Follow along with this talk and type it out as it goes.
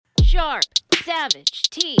sharp, savage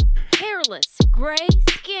teeth, hairless, gray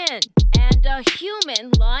skin, and a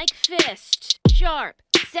human-like fist. Sharp,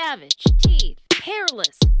 savage teeth,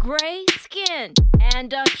 hairless, gray skin,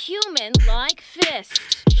 and a human-like fist.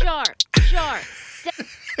 Sharp.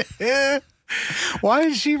 Why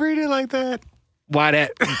did she read it like that? Why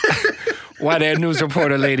that news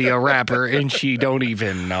reporter lady a rapper and she don't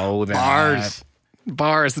even know that.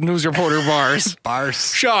 Bars, the news reporter bars.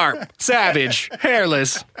 Bars. Sharp, savage,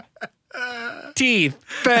 hairless, teeth,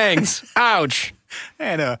 fangs, ouch.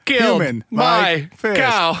 And a Killed human my fist.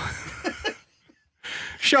 cow.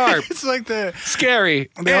 Sharp, It's like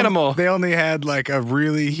scary, animal. They only had like a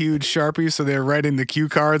really huge Sharpie, so they're writing the cue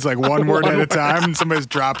cards like one word at a time, and somebody's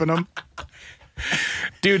dropping them.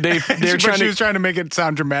 Dude, they're She was trying to make it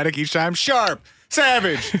sound dramatic each time. Sharp,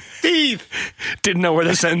 savage, teeth. didn't know where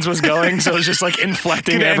the sentence was going, so it was just like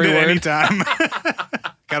inflecting Can end every it word. anytime.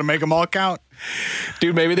 Got to make them all count.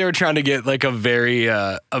 Dude, maybe they were trying to get like a very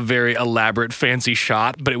elaborate, fancy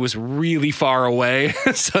shot, but it was really far away.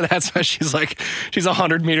 So that's why she's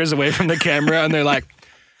 100 meters away from the camera, and they're like,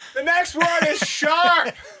 the next word is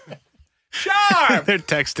sharp. Sharp. They're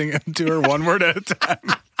texting him to her one word at a time.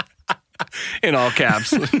 In all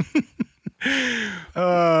caps.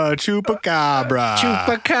 Chupacabra.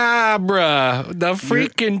 Chupacabra. The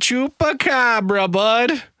freaking chupacabra,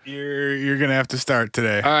 bud. You're gonna have to start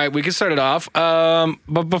today. All right, we can start it off.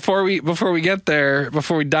 But before we get there,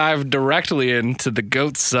 before we dive directly into the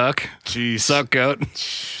goat suck. Jeez. Suck goat.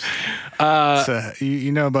 So,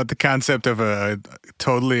 you know about the concept of a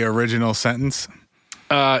totally original sentence?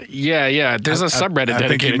 Yeah. There's a subreddit I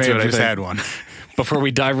think you dedicated may to have it. just had one. Before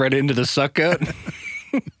we dive right into the suck goat.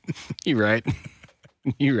 You're right.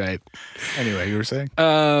 Anyway, you were saying?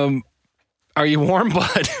 Are you warm,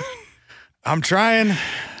 bud? I'm trying.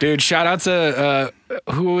 Dude, shout out to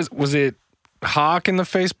who was it? Hawk in the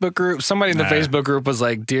Facebook group. Somebody in the Facebook group was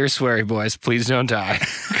like, "Dear sweary boys, please don't die,"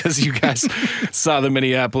 because you guys saw the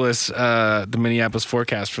Minneapolis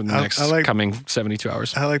forecast for the next coming 72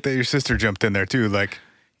 hours. I like that your sister jumped in there too. Like,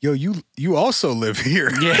 yo, you also live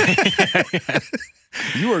here. Yeah.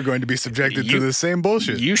 You are going to be subjected to the same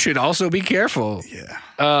bullshit. You should also be careful. Yeah.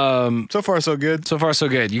 So far, so good. So far, so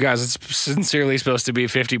good. You guys, it's sincerely supposed to be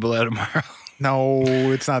 50 below tomorrow. No,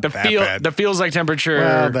 it's not that bad. The feels like temperature.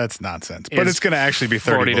 Well, that's nonsense. But it's going to actually be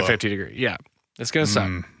 30 40 below. to 50 degrees. Yeah. It's going to suck.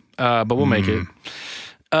 But we'll make it.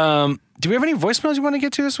 Do we have any voicemails you want to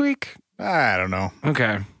get to this week? I don't know.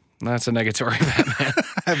 Okay. That's a negatory Batman.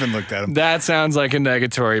 I haven't looked at them. That sounds like a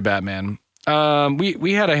negatory Batman.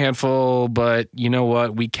 We had a handful, but you know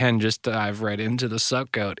what? We can just dive right into the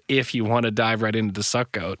suck goat if you want to dive right into the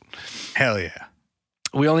suck goat. Hell yeah.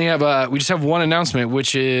 We just have one announcement,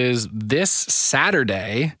 which is this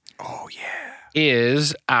Saturday. Oh yeah.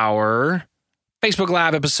 Is our Facebook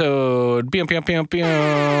Live episode.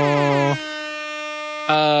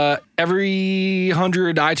 Every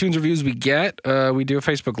 100 iTunes reviews we get, we do a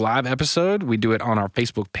Facebook Live episode. We do it on our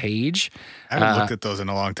Facebook page. I haven't looked at those in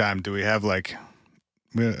a long time. Do we have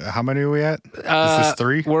how many are we at? Is this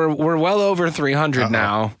 3? We're well over 300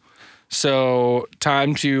 now. So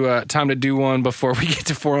time to do one before we get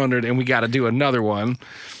to 400, and we got to do another one.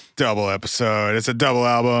 Double episode. It's a double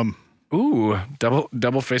album. Ooh, double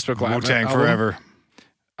Facebook Live. Wu-Tang Forever.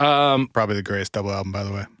 Probably the greatest double album, by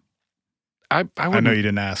the way. I know you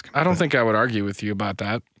didn't ask. I don't think I would argue with you about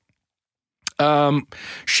that.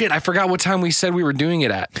 Shit, I forgot what time we said we were doing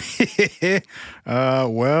it at.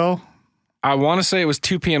 Well, I want to say it was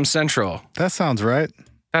 2 p.m. Central. That sounds right.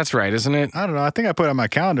 That's right, isn't it? I don't know. I think I put it on my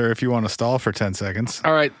calendar if you want to stall for 10 seconds.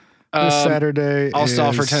 All right. This Saturday I'll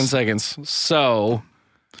stall for 10 seconds. So.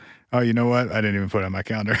 Oh, you know what? I didn't even put it on my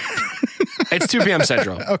calendar. It's 2 p.m.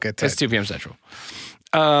 Central. Okay. It's 2 p.m. Central.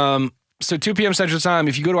 So 2 p.m. Central Time,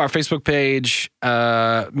 if you go to our Facebook page,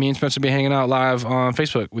 me and Spencer will be hanging out live on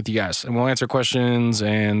Facebook with you guys. And we'll answer questions,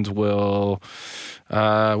 and we'll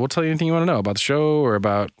tell you anything you want to know about the show or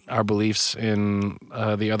about our beliefs in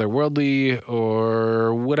the otherworldly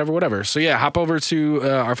or whatever. So yeah, hop over to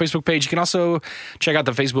our Facebook page. You can also check out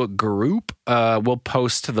the Facebook group. We'll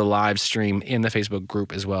post the live stream in the Facebook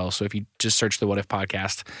group as well. So if you just search the What If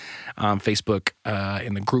Podcast on Facebook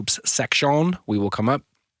in the groups section, we will come up.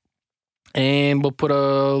 And we'll put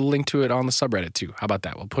a link to it on the subreddit too. How about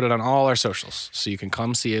that? We'll put it on all our socials so you can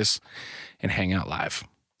come see us and hang out live.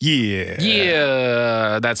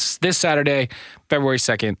 Yeah. That's this Saturday, February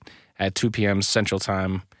 2nd at 2 p.m. Central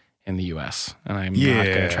Time in the U.S. And I'm not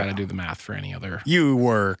going to try to do the math for any other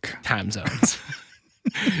time zones.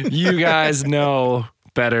 You guys know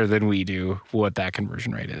better than we do what that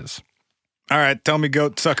conversion rate is. All right. Tell me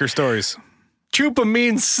goat sucker stories. Chupa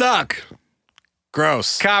means suck.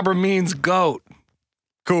 Gross. Cabra means goat.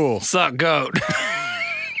 Cool. Suck goat.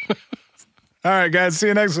 All right, guys. See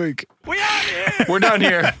you next week. We're done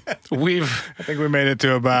here. I think we made it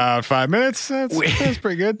to about 5 minutes. That's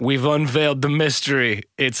pretty good. We've unveiled the mystery.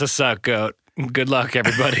 It's a suck goat. Good luck,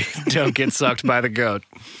 everybody. Don't get sucked by the goat.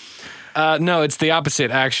 No, it's the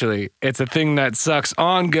opposite, actually. It's a thing that sucks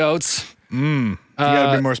on goats. You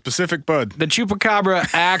gotta be more specific, bud. The chupacabra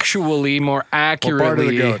actually, more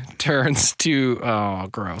accurately, turns to... Oh,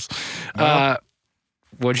 gross.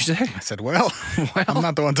 What'd you say? I said, well, I'm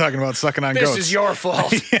not the one talking about sucking on goats. This is your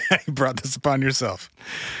fault. Yeah, you brought this upon yourself.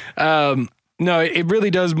 No, it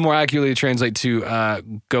really does more accurately translate to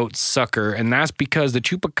goat sucker, and that's because the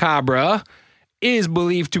chupacabra is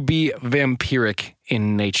believed to be vampiric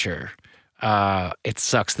in nature. It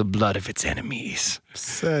sucks the blood of its enemies.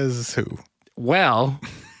 Says who? Well,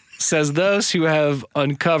 says those who have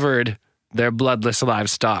uncovered their bloodless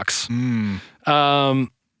livestocks.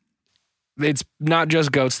 It's not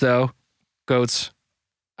just goats, though. Goats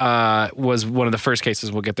was one of the first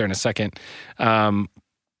cases. We'll get there in a second.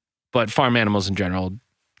 But farm animals in general,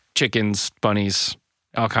 chickens, bunnies,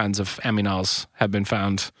 all kinds of aminals have been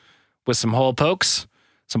found with some hole pokes,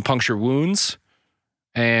 some puncture wounds,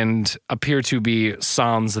 and appear to be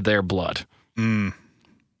sans their blood.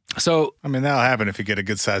 So, I mean, that'll happen if you get a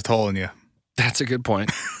good-sized hole in you. That's a good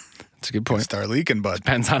point. That's a good point. Start leaking, bud.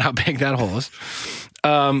 Depends on how big that hole is.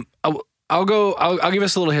 I'll give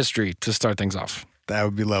us a little history to start things off. That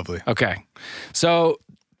would be lovely. Okay. So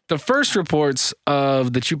the first reports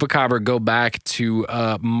of the chupacabra go back to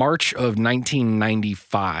March of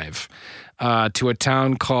 1995 to a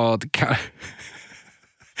town called...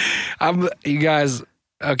 you guys...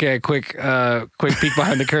 Okay, quick peek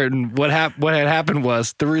behind the curtain. What had happened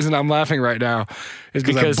was, the reason I'm laughing right now is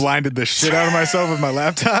because I blinded the shit out of myself with my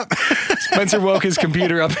laptop. Spencer woke his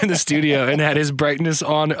computer up in the studio and had his brightness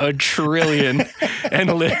on 1 trillion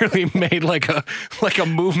and literally made like a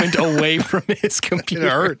movement away from his computer.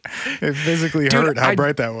 It hurt. It physically hurt how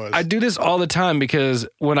bright that was. I do this all the time because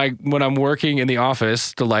when I'm working in the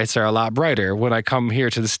office, the lights are a lot brighter. When I come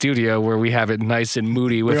here to the studio where we have it nice and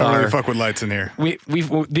moody with we don't really fuck with lights in here.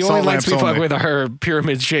 The Salt only lights we lamps fuck only. with are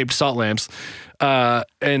pyramid-shaped salt lamps.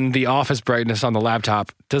 And the office brightness on the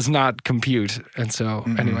laptop does not compute. And so,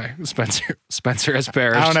 anyway, Spencer has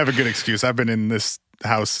perished. I don't have a good excuse. I've been in this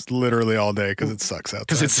house literally all day because it sucks outside.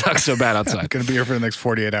 Because it sucks so bad outside. I'm going to be here for the next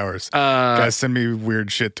 48 hours. Guys, send me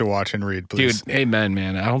weird shit to watch and read, please. Dude, amen,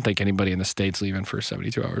 man. I don't think anybody in the States leaving for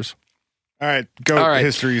 72 hours. All right,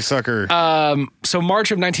 history, sucker. So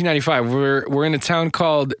March of 1995, we're in a town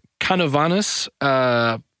called Canovanas,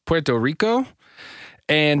 Puerto Rico.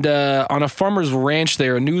 And on a farmer's ranch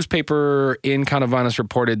there, a newspaper in Canovanas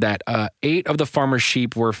reported that 8 of the farmer's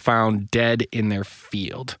sheep were found dead in their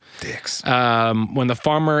field. Dicks. When the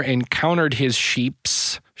farmer encountered his sheep.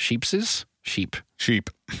 Sheep.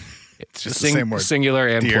 It's just the same word. Singular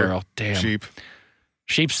and Deer, plural. Damn. Sheep.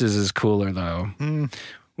 Sheepses is cooler, though.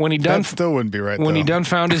 When he That still wouldn't be right, When he though. done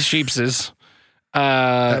found his sheepses.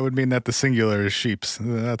 That would mean that the singular is sheeps.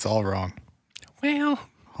 That's all wrong. Well.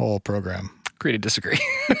 Whole program. Agree to disagree.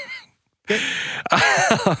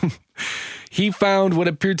 He found what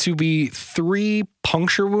appeared to be 3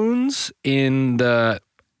 puncture wounds in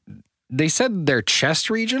they said their chest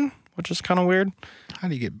region, which is kind of weird. How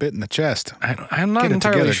do you get bit in the chest? I'm not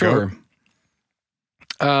entirely sure.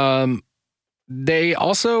 They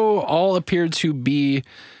also all appeared to be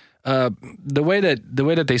the way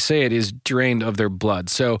that they say it is drained of their blood.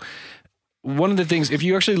 So one of the things, if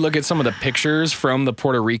you actually look at some of the pictures from the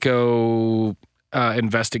Puerto Rico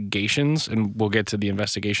investigations, and we'll get to the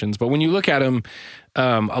investigations, but when you look at them,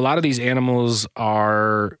 a lot of these animals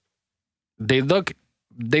they look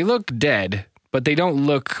dead, but they don't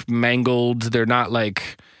look mangled. They're not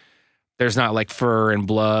like, there's not like fur and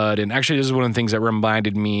blood. And actually, this is one of the things that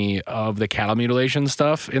reminded me of the cattle mutilation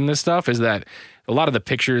stuff in this stuff, is that a lot of the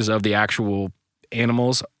pictures of the actual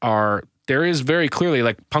animals there is very clearly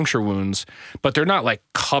like puncture wounds, but they're not like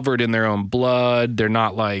covered in their own blood. They're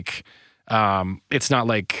not like, it's not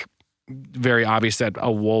like very obvious that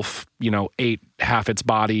a wolf, ate half its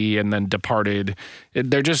body and then departed.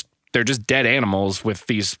 They're just dead animals with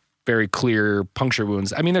these very clear puncture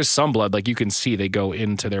wounds. I mean, there's some blood, like you can see they go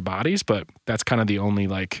into their bodies, but that's kind of the only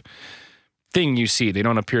like thing you see. They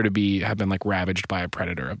don't appear to have been like ravaged by a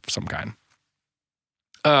predator of some kind.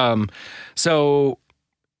 So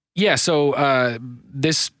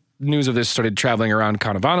this news of this started traveling around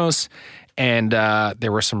Canovanos, and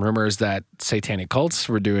there were some rumors that satanic cults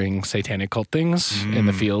were doing satanic cult things in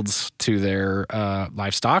the fields to their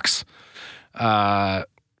livestocks,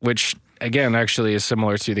 which again, actually is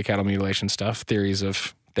similar to the cattle mutilation stuff, theories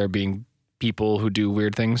of there being people who do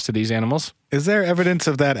weird things to these animals. Is there evidence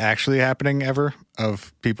of that actually happening ever?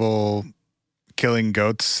 Of people killing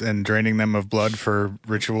goats and draining them of blood for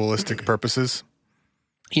ritualistic purposes?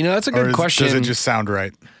 You know, that's a good question. Does it just sound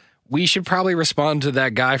right? We should probably respond to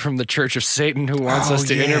that guy from the Church of Satan who wants us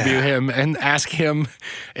to interview him and ask him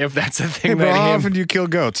if that's a thing. Hey, bro, how often do you kill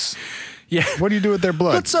goats? Yeah. What do you do with their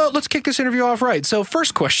blood? Let's kick this interview off right. So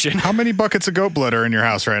first question. How many buckets of goat blood are in your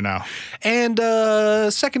house right now? And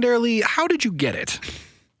secondarily, how did you get it?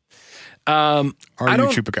 Are you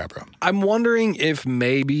Chupacabra? I'm wondering if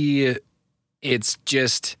maybe it's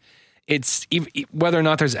whether or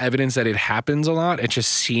not there's evidence that it happens a lot. It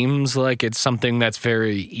just seems like it's something that's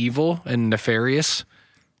very evil and nefarious.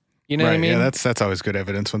 You know what I mean? Yeah, that's always good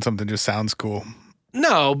evidence when something just sounds cool.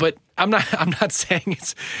 No, but I'm not saying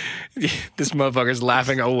it's this motherfucker's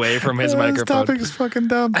laughing away from his microphone. This topic is fucking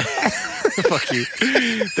dumb. Fuck you.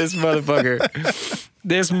 This motherfucker.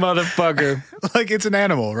 Like it's an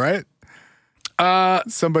animal, right? No,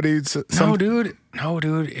 dude.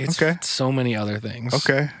 It's so many other things.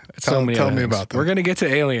 Okay. Tell me about them. We're going to get to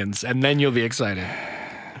aliens and then you'll be excited.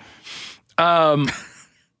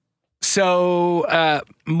 So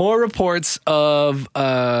more reports of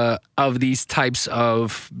these types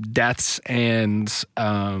of deaths and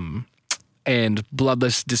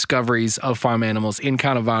bloodless discoveries of farm animals in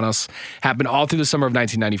Canavanos happened all through the summer of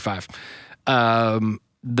 1995.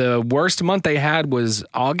 The worst month they had was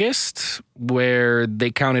August, where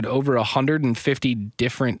they counted over 150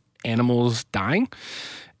 different animals dying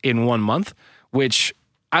in 1 month, which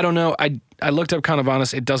I don't know. I looked up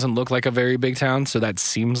Canavanos. It doesn't look like a very big town, so that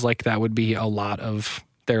seems like that would be a lot of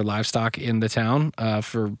their livestock in the town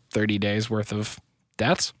for 30 days worth of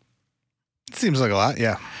deaths. It seems like a lot,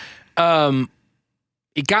 yeah.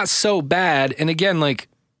 It got so bad, and again, I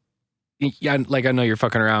know you're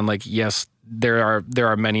fucking around. Like, yes, there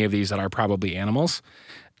are many of these that are probably animals,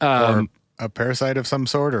 or a parasite of some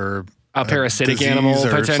sort, or a parasitic animal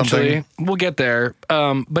potentially. Something. We'll get there.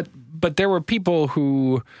 But there were people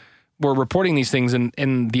who were reporting these things,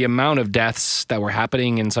 and the amount of deaths that were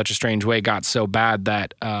happening in such a strange way got so bad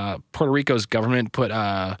that Puerto Rico's government put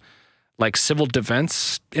civil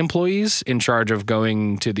defense employees in charge of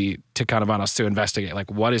going to Canavanos to investigate,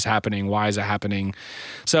 like, what is happening, why is it happening.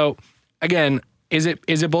 So again, is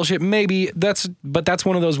it bullshit? Maybe that's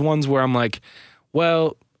one of those ones where I'm like,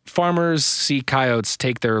 well, farmers see coyotes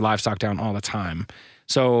take their livestock down all the time.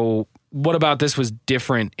 So what about this was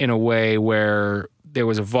different in a way where there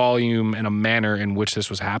was a volume and a manner in which this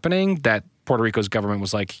was happening that Puerto Rico's government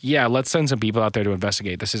was like, yeah, let's send some people out there to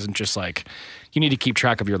investigate. This isn't just like, you need to keep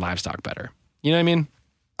track of your livestock better. You know what I mean?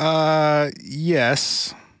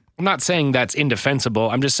 Yes. I'm not saying that's indefensible.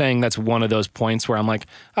 I'm just saying that's one of those points where I'm like,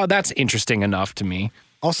 oh, that's interesting enough to me.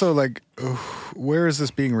 Also, like, where is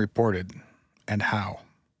this being reported and how?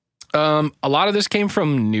 A lot of this came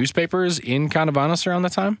from newspapers in Canavanos around the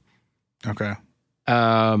time. Okay.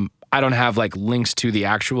 I don't have like links to the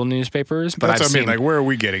actual newspapers, but that's what I mean. Like, where are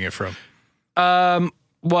we getting it from?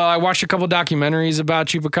 Well, I watched a couple documentaries about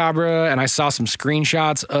Chupacabra, and I saw some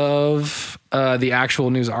screenshots of the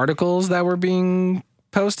actual news articles that were being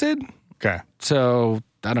posted. Okay. So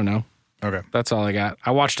I don't know. Okay. That's all I got.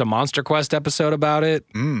 I watched a Monster Quest episode about it.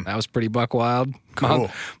 That was pretty buck wild.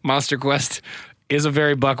 Cool. Monster Quest is a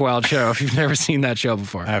very buck wild show if you've never seen that show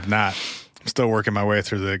before. I have not. I'm still working my way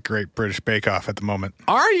through the Great British Bake Off at the moment.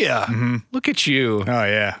 Are you? Mm-hmm. Look at you. Oh,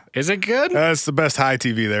 yeah. Is it good? It's the best high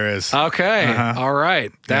TV there is. Okay. All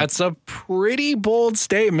right. That's a pretty bold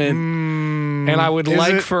statement. And I would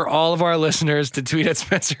like for all of our listeners to tweet at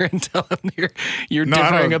Spencer and tell him your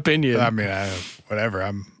differing opinion. I mean, whatever.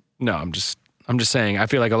 I'm just saying, I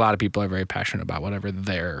feel like a lot of people are very passionate about whatever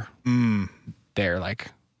they're like,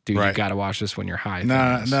 dude, you got to watch this when you're high.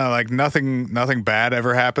 No, like nothing bad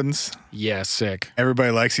ever happens. Yeah, sick.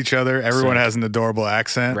 Everybody likes each other. Everyone has an adorable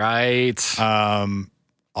accent. Right.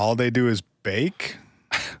 All they do is bake.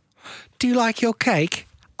 Do you like your cake?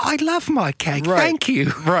 I love my cake. Right. Thank you.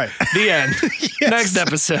 Right. The end. Yes. Next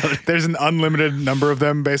episode. There's an unlimited number of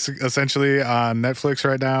them essentially on Netflix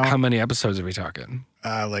right now. How many episodes are we talking?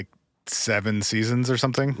 Like 7 seasons or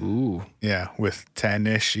something. Ooh. Yeah, with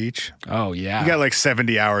 10-ish each. Oh, yeah. You got like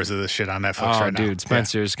 70 hours of this shit on Netflix right now. Oh, dude,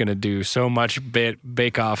 Spencer's going to do so much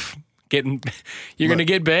bake-off. You're going to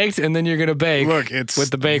get baked, and then you're going to bake. Look, it's with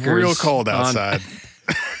the bakers real cold outside.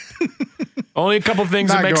 Only a couple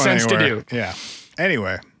things that make sense to do. Yeah.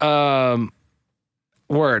 Anyway.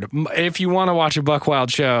 Word. If you want to watch a Buck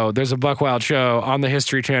Wild show, there's a Buck Wild show on the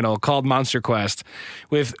History Channel called Monster Quest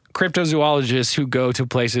with cryptozoologists who go to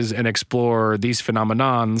places and explore these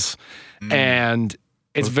phenomenons. And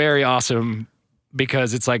it's very awesome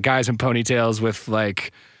because it's like guys in ponytails with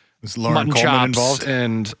like Is Lauren mutton Coleman chops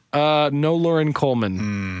involved? and no Lauren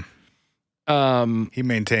Coleman. He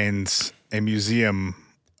maintains a museum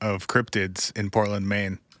of cryptids in Portland,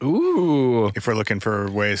 Maine. Ooh. If we're looking for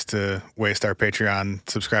ways to waste our Patreon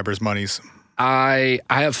subscribers' monies. I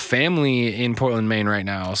have family in Portland, Maine right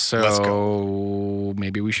now, Let's so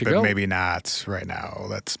maybe we should But go. maybe not right now.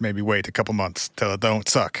 Let's maybe wait a couple months till it don't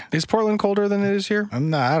suck. Is Portland colder than it is here?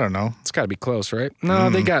 No, I don't know. It's got to be close, right? No,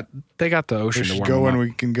 they got the ocean We to should warm go them when up.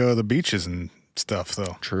 we can go to the beaches and stuff,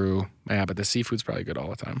 though. True. Yeah, but the seafood's probably good all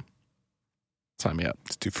the time. Sign me up.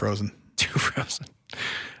 It's too frozen. Too frozen.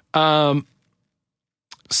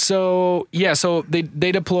 So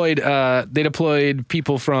they deployed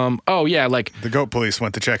people from like The goat police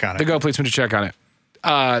went to check on it. the Go Police went to check on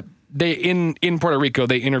it. They in Puerto Rico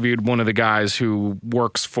they interviewed one of the guys who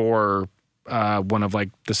works for one of like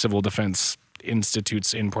the civil defense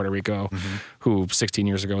institutes in Puerto Rico, who 16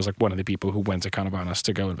 years ago was like one of the people who went to Canavanas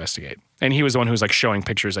to go investigate, and he was the one who was like showing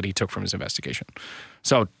pictures that he took from his investigation.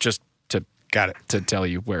 So just Got it. to tell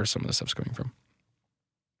you where some of the stuff's coming from.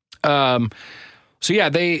 So yeah,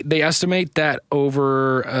 they estimate that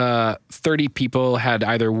over 30 people had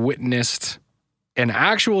either witnessed an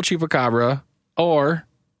actual chupacabra or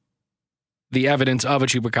the evidence of a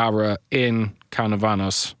chupacabra in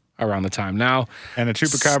Canavanos around the time. Now, And a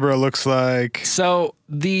chupacabra looks like... so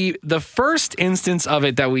the first instance of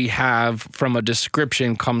it that we have from a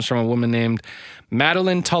description comes from a woman named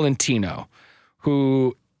Madeline Tolentino,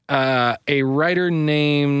 who a writer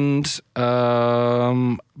named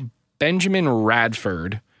Benjamin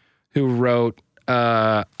Radford, who wrote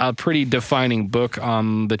a pretty defining book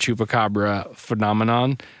on the chupacabra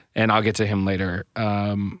phenomenon, and I'll get to him later.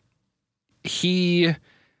 He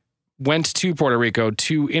went to Puerto Rico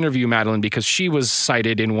to interview Madeline because she was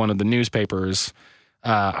cited in one of the newspapers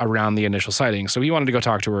around the initial sighting. So he wanted to go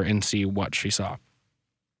talk to her and see what she saw.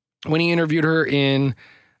 When he interviewed her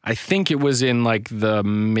I think it was in like the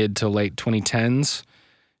mid to late 2010s,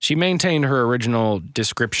 she maintained her original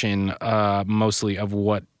description mostly of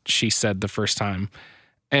what she said the first time.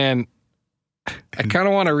 And I kind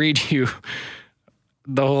of want to read you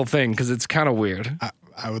the whole thing because it's kind of weird.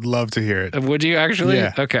 I would love to hear it. Would you actually?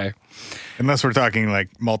 Yeah. Okay. Unless we're talking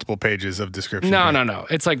like multiple pages of description. No.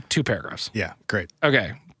 It's like 2 paragraphs. Yeah, great.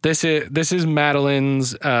 Okay. This is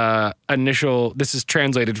Madeline's initial. This is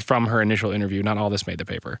translated from her initial interview. Not all this made the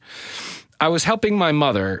paper. I was helping my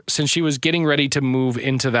mother since she was getting ready to move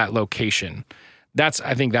into that location.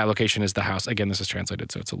 I think that location is the house. Again, this is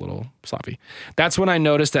translated, so it's a little sloppy. That's when I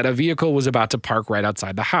noticed that a vehicle was about to park right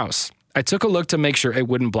outside the house. I took a look to make sure it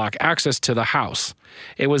wouldn't block access to the house.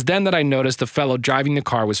 It was then that I noticed the fellow driving the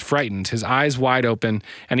car was frightened, his eyes wide open,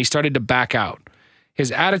 and he started to back out.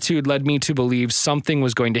 His attitude led me to believe something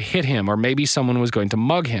was going to hit him, or maybe someone was going to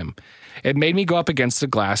mug him. It made me go up against the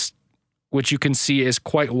glass, which you can see is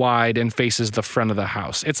quite wide and faces the front of the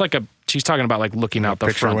house. It's like she's talking about like looking out the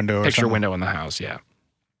picture front window or picture something? window in the house, yeah.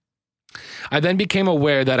 I then became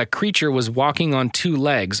aware that a creature was walking on 2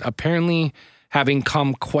 legs, apparently having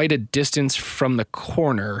come quite a distance from the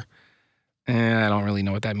corner. I don't really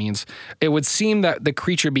know what that means. It would seem that the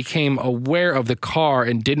creature became aware of the car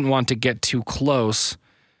and didn't want to get too close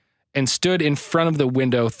and stood in front of the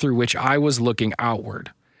window through which I was looking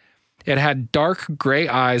outward. It had dark gray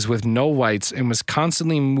eyes with no whites and was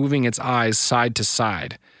constantly moving its eyes side to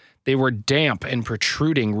side. They were damp and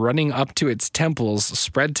protruding, running up to its temples,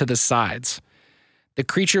 spread to the sides. The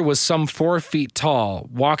creature was some 4 feet tall,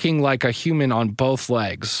 walking like a human on both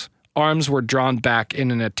legs. Arms were drawn back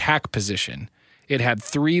in an attack position. It had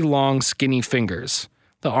 3 long, skinny fingers.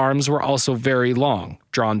 The arms were also very long,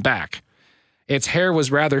 drawn back. Its hair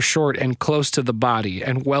was rather short and close to the body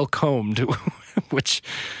and well combed, which,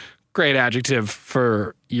 great adjective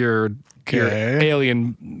for your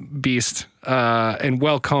alien beast, and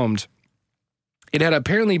well combed. It had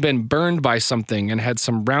apparently been burned by something and had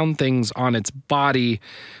some round things on its body.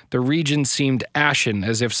 The region seemed ashen,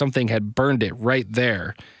 as if something had burned it right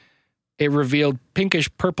there. It revealed pinkish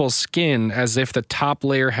purple skin, as if the top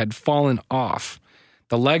layer had fallen off.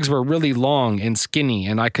 The legs were really long and skinny,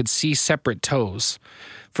 and I could see separate toes.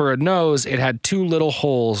 For a nose, it had 2 little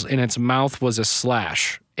holes, and its mouth was a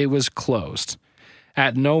slash. It was closed.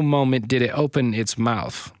 At no moment did it open its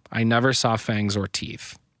mouth. I never saw fangs or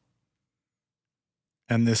teeth.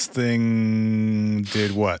 And this thing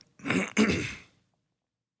did what?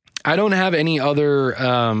 I don't have any other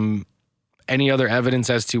any other evidence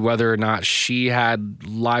as to whether or not she had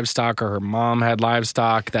livestock or her mom had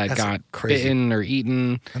livestock that got bitten or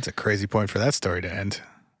eaten. That's a crazy point for that story to end.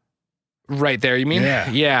 Right there, you mean?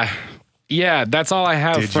 Yeah. Yeah, that's all I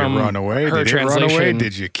have from Did you run away? her Did translation. it run away?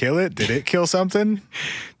 Did you kill it? Did it kill something?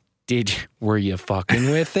 Were you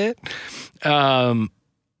fucking with it? But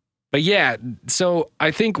yeah, so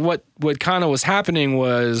I think what kind of was happening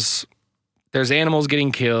was there's animals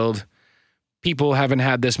getting killed. People haven't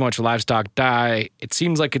had this much livestock die. It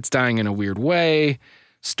seems like it's dying in a weird way.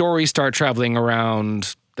 Stories start traveling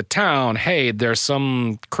around the town. Hey, there's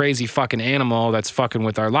some crazy fucking animal that's fucking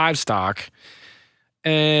with our livestock.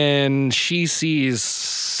 And she sees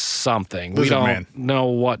something. We don't know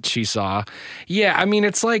what she saw. Yeah, I mean,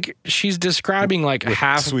 it's like she's describing like with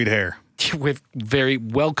half sweet hair. With very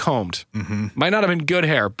well combed. Mm-hmm. Might not have been good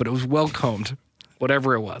hair, but it was well combed.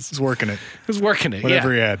 Whatever it was. He was working it.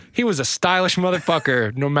 Whatever he had. He was a stylish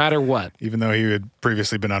motherfucker no matter what. Even though he had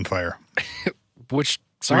previously been on fire.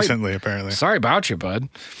 Recently, apparently. Sorry about you, bud.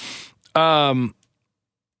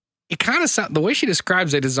 It kind of sounds, the way she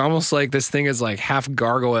describes it is almost like this thing is like half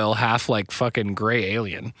gargoyle, half like fucking gray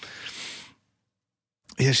alien.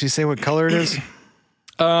 Yeah, she say what color it is?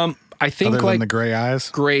 I think other like than the gray eyes?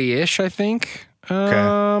 Grayish, I think.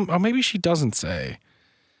 Okay. Or maybe she doesn't say.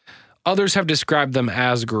 Others have described them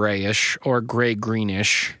as grayish or gray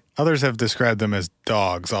greenish. Others have described them as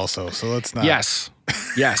dogs also, so let's not. Yes.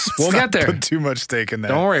 We'll get there. Put too much stake in that.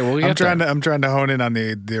 Don't worry, we'll get there. I'm trying to hone in on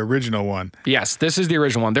the original one. Yes, this is the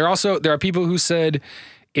original one. There are people who said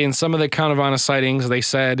in some of the Caravana sightings, they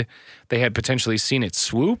said they had potentially seen it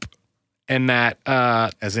swoop and that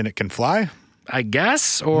as in it can fly? I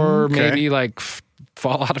guess, or maybe like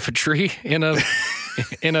fall out of a tree in a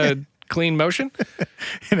clean motion.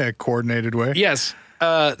 In a coordinated way. Yes.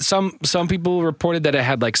 Some people reported that it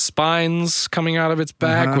had like spines coming out of its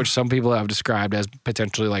back, which some people have described as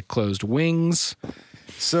potentially like closed wings.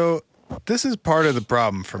 So this is part of the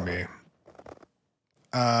problem for me.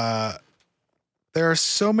 There are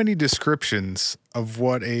so many descriptions of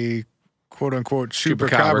what a quote unquote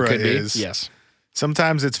chupacabra could is. be. Yes.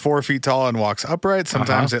 Sometimes it's 4 feet tall and walks upright.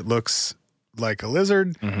 Sometimes it looks like a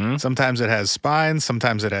lizard. Mm-hmm. Sometimes it has spines.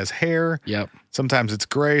 Sometimes it has hair. Yep. Sometimes it's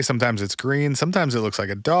gray. Sometimes it's green. Sometimes it looks like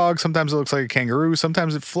a dog. Sometimes it looks like a kangaroo.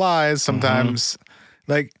 Sometimes it flies. Sometimes,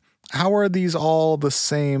 like, how are these all the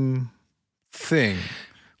same thing?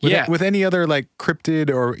 With any other, like,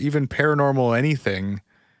 cryptid or even paranormal anything,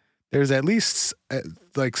 there's at least,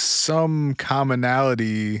 like, some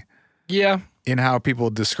commonality. Yeah. In how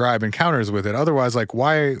people describe encounters with it. Otherwise, like,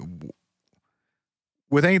 why?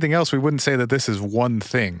 With anything else, we wouldn't say that this is one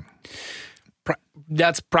thing.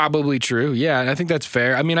 That's probably true. Yeah, I think that's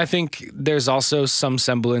fair. I mean, I think there's also some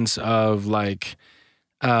semblance of like,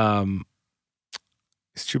 is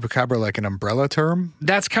chupacabra like an umbrella term?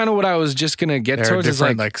 That's kind of what I was just gonna get there towards. Are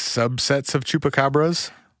different like subsets of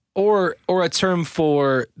chupacabras, or a term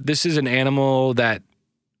for this is an animal that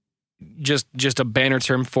just a banner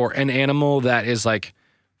term for an animal that is like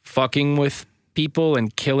fucking with people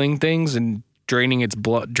and killing things and draining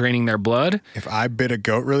their blood. If I bit a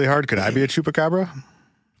goat really hard, could I be a chupacabra?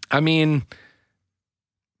 I mean,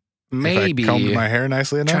 maybe. If I combed my hair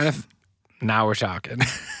nicely enough. Now we're talking.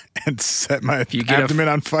 And set my abdomen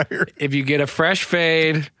on fire. If you get a fresh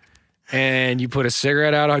fade and you put a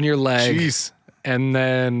cigarette out on your leg and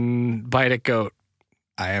then bite a goat.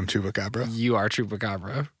 I am chupacabra. You are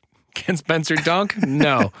chupacabra. Can Spencer dunk?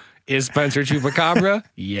 No. Is Spencer chupacabra?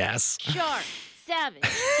 Yes. Sharp, savage.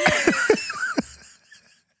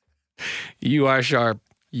 You are sharp.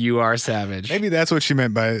 You are savage. Maybe that's what she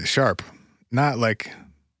meant by sharp. Not like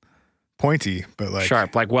pointy, but like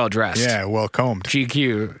sharp, like well dressed. Yeah, well combed.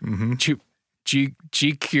 GQ. Mm-hmm.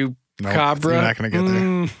 GQ nope, Cabra. You're not gonna get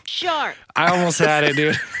there. Sharp. I almost had it,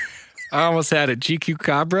 dude. I almost had it. GQ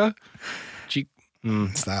Cabra.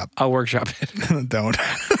 Stop. I'll workshop it. Don't.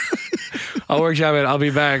 I'll workshop it. I'll be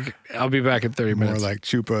back in 30 minutes. More like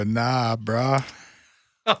chupa nah, brah.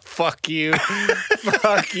 Oh, fuck you.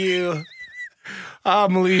 Fuck you.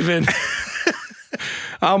 I'm leaving.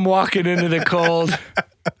 I'm walking into the cold.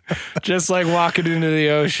 Just like walking into the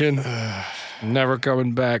ocean. Never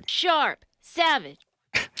coming back. Sharp, savage.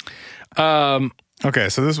 Okay,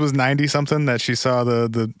 so this was 90 something that she saw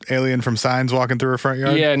the alien from Signs walking through her front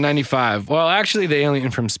yard? Yeah, 95. Well, actually the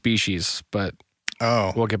alien from Species, but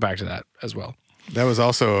we'll get back to that as well. That was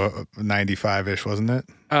also 95-ish, wasn't it?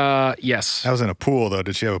 Yes. That was in a pool, though.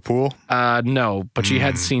 Did she have a pool? No, but she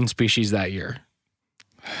had seen Species that year.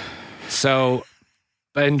 So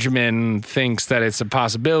Benjamin thinks that it's a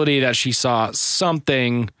possibility that she saw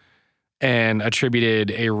something and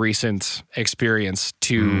attributed a recent experience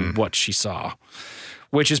to what she saw,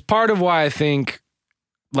 which is part of why I think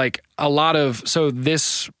like a lot of,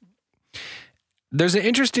 there's an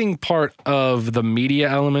interesting part of the media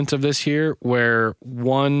element of this here where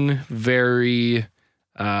one very,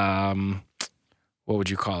 what would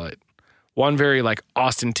you call it? One very like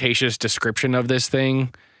ostentatious description of this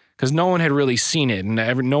thing, because no one had really seen it and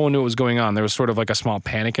no one knew what was going on. There was sort of like a small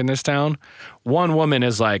panic in this town. One woman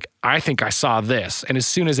is like, I think I saw this. And as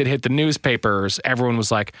soon as it hit the newspapers, everyone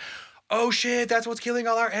was like, oh shit, that's what's killing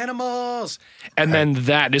all our animals. And then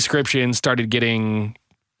that description started getting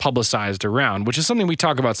publicized around, which is something we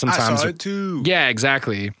talk about sometimes. I saw it too. Yeah,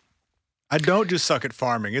 exactly. I don't just suck at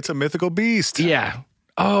farming. It's a mythical beast. Yeah.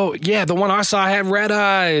 Oh, yeah, the one I saw had red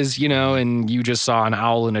eyes, you know, and you just saw an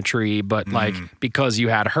owl in a tree. But, like, because you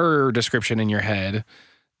had her description in your head,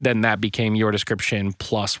 then that became your description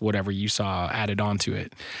plus whatever you saw added onto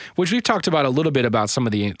it, which we've talked about a little bit about some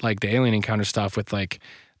of the, like, the alien encounter stuff with, like,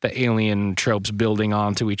 the alien tropes building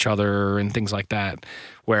onto each other and things like that,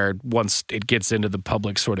 where once it gets into the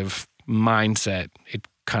public sort of mindset, it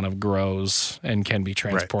kind of grows and can be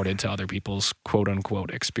transported to other people's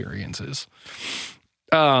quote-unquote experiences.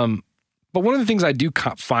 But one of the things I do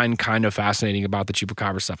find kind of fascinating about the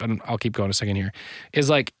Chupacabra stuff, and I'll keep going a second here, is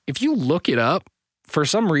like, if you look it up, for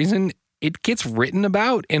some reason, it gets written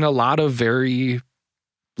about in a lot of very,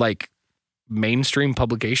 like, mainstream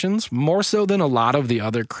publications, more so than a lot of the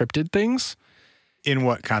other cryptid things. In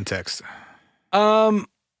what context?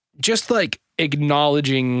 Just, like,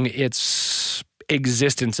 acknowledging its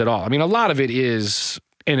existence at all. I mean, a lot of it is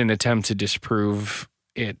in an attempt to disprove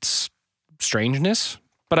its strangeness.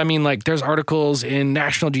 But I mean, like, there's articles in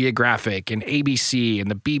National Geographic and ABC and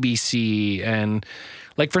the BBC, and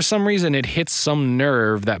like for some reason it hits some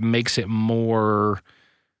nerve that makes it more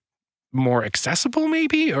accessible,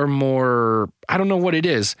 maybe, or more, I don't know what it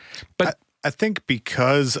is. But I think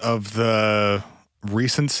because of the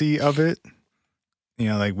recency of it, you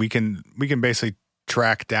know, like we can basically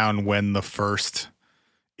track down when the first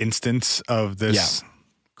instance of this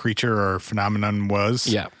creature or phenomenon was.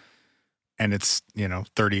 Yeah. And it's,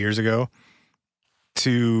 30 years ago,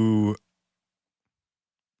 to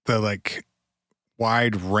the like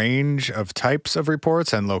wide range of types of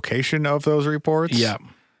reports and location of those reports. Yeah.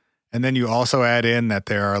 And then you also add in that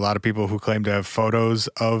there are a lot of people who claim to have photos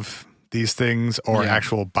of these things or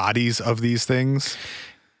actual bodies of these things.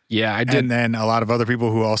 Yeah, I did. And then a lot of other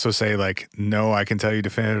people who also say like, no, I can tell you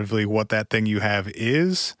definitively what that thing you have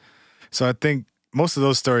is. So I think most of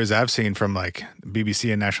those stories I've seen from like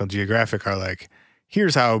BBC and National Geographic are like,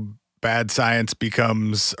 here's how bad science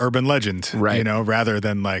becomes urban legend, right? Rather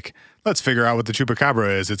than like, let's figure out what the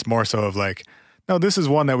Chupacabra is. It's more so of like, no, this is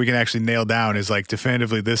one that we can actually nail down is like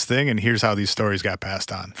definitively this thing. And here's how these stories got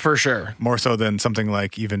passed on. For sure. More so than something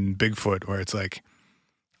like even Bigfoot, where it's like,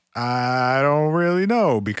 I don't really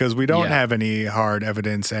know because we don't have any hard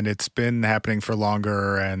evidence and it's been happening for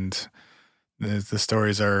longer and the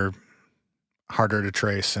stories are harder to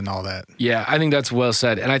trace and all that. Yeah, I think that's well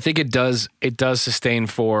said. And I think it does sustain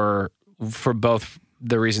for both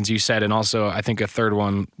the reasons you said, and also I think a third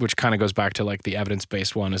one, which kind of goes back to like the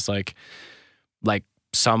evidence-based one, is like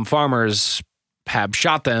some farmers have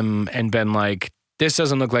shot them and been like, this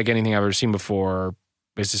doesn't look like anything I've ever seen before.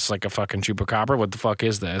 Is this like a fucking Chupacabra? What the fuck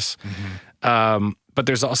is this? Mm-hmm. But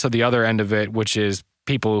there's also the other end of it, which is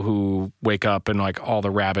people who wake up and like all the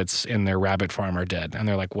rabbits in their rabbit farm are dead. And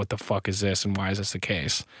they're like, what the fuck is this? And why is this the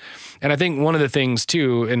case? And I think one of the things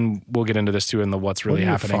too, and we'll get into this too in the what's really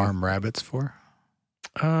happening. What do you farm rabbits for?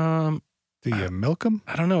 Do you milk them?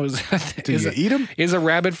 I don't know. Do you eat them? Is a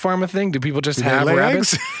rabbit farm a thing? Do people just have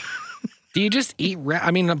rabbits? Do you just eat rabbit?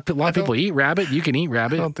 I mean, a lot of people eat rabbit. You can eat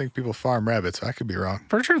rabbit. I don't think people farm rabbits. I could be wrong.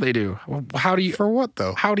 For sure they do. How do you? For what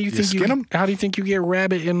though? How do you think skin them? How do you think you get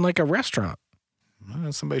rabbit in like a restaurant?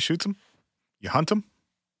 Somebody shoots them. You hunt them.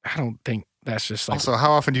 I don't think that's just like. Also,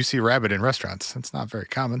 how often do you see rabbit in restaurants? It's not very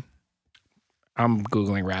common. I'm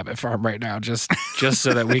Googling rabbit farm right now just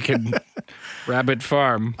so that we can rabbit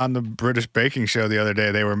farm. On the British baking show the other day,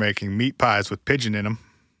 they were making meat pies with pigeon in them.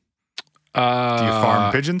 Do you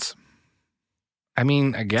farm pigeons? I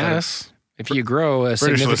mean, I guess if you grow a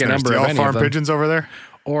British significant number do of y'all any farm of them, pigeons over there?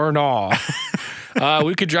 Or no.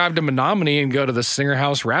 We could drive to Menominee and go to the Singer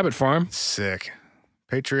House Rabbit Farm. Sick.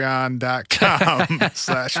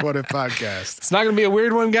 Patreon.com/whatifpodcast. It's not going to be a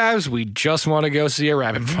weird one, guys. We just want to go see a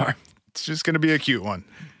rabbit farm. It's just going to be a cute one.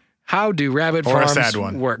 How do rabbit farms a sad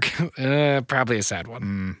one. work? Probably a sad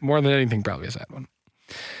one. More than anything, probably a sad one.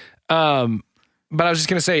 But I was just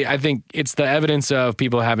going to say, I think it's the evidence of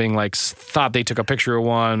people having like thought they took a picture of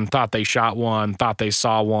one, thought they shot one, thought they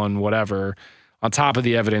saw one, whatever, on top of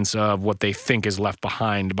the evidence of what they think is left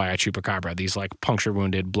behind by a chupacabra, these like puncture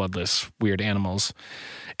wounded, bloodless, weird animals.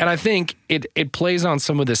 And I think it plays on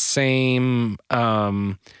some of the same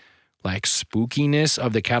like spookiness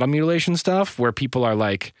of the cattle mutilation stuff, where people are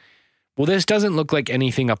like, well, this doesn't look like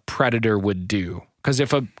anything a predator would do. Because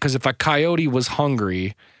if a coyote was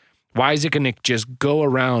hungry, why is it going to just go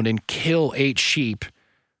around and kill 8 sheep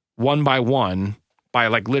one by one by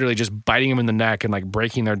like literally just biting them in the neck and like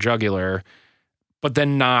breaking their jugular, but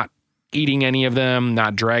then not eating any of them,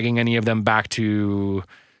 not dragging any of them back to,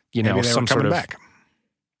 you know, some sort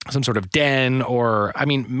of den, or, I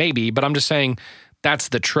mean, maybe, but I'm just saying that's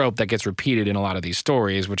the trope that gets repeated in a lot of these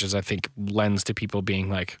stories, which is, I think, lends to people being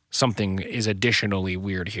like, something is additionally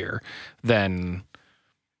weird here than...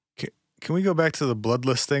 Can we go back to the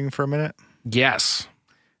bloodless thing for a minute? Yes.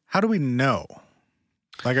 How do we know?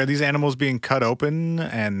 Like, are these animals being cut open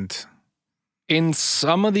and... In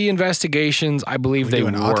some of the investigations, I believe they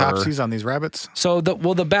were. Autopsies on these rabbits? So,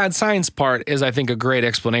 the bad science part is, I think, a great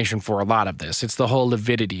explanation for a lot of this. It's the whole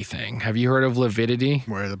lividity thing. Have you heard of lividity?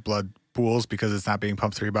 Where the blood pools because it's not being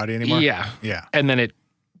pumped through your body anymore? Yeah. Yeah. And then it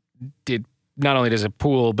not only does it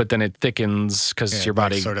pool, but then it thickens because your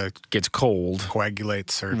body sort of gets cold.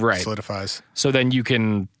 Coagulates or solidifies. So then you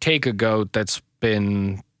can take a goat that's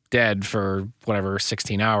been dead for whatever,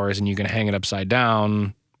 16 hours, and you can hang it upside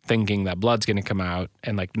down thinking that blood's going to come out,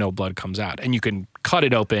 and like no blood comes out. And you can cut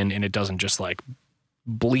it open and it doesn't just like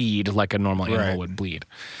bleed like a normal animal would bleed.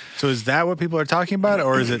 So is that what people are talking about,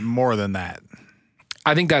 or is it more than that?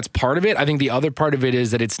 I think that's part of it. I think the other part of it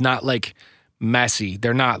is that it's not like messy.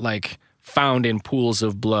 They're not like found in pools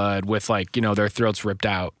of blood with like, you know, their throats ripped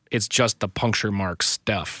out. It's just the puncture mark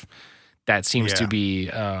stuff that seems to be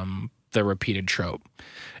the repeated trope.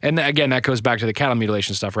 And again, that goes back to the cattle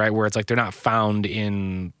mutilation stuff, right? Where it's like they're not found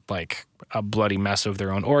in like a bloody mess of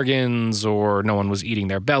their own organs, or no one was eating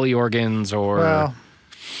their belly organs, or... Well,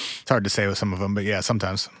 it's hard to say with some of them, but yeah,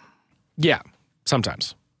 sometimes. Yeah,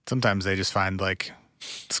 sometimes. Sometimes they just find like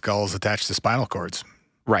skulls attached to spinal cords.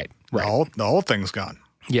 Right. The whole thing's gone.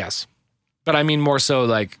 Yes. But I mean more so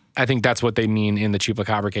like, I think that's what they mean in the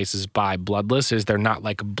Chupacabra cases by bloodless, is they're not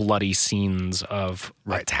like bloody scenes of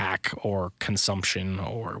attack or consumption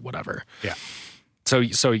or whatever. Yeah. So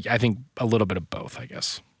I think a little bit of both, I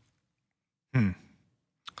guess.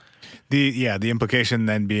 The implication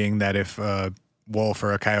then being that if a wolf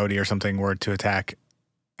or a coyote or something were to attack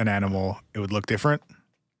an animal, it would look different?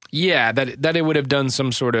 Yeah, that it would have done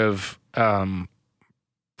some sort of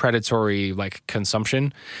predatory like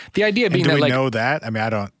consumption. The idea being that, do we know that? I mean,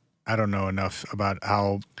 I don't know enough about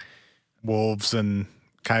how wolves and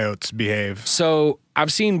coyotes behave. So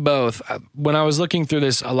I've seen both. When I was looking through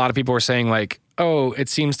this, a lot of people were saying like, oh, it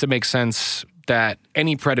seems to make sense that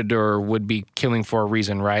any predator would be killing for a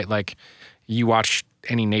reason, right? Like you watch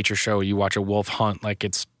any nature show, you watch a wolf hunt, like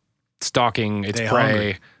it's stalking its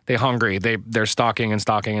prey. They're hungry. They're stalking and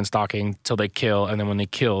stalking and stalking till they kill, and then when they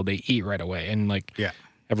kill, they eat right away. And like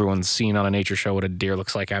everyone's seen on a nature show what a deer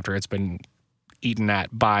looks like after it's been eaten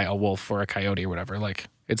at by a wolf or a coyote or whatever. Like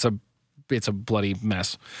it's a bloody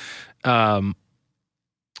mess. I've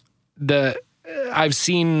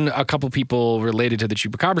seen a couple people related to the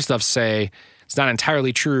Chupacabra stuff say it's not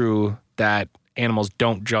entirely true that animals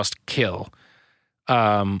don't just kill.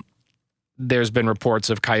 There's been reports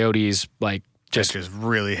of coyotes like just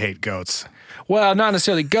really hate goats. Well, not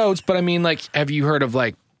necessarily goats, but I mean, like, have you heard of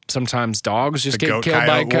like sometimes dogs just get killed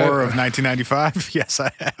by a coyote? War of 1995? Yes,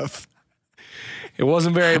 I have. It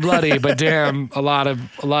wasn't very bloody, but damn, a lot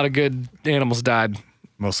of good animals died.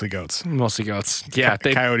 Mostly goats. Yeah,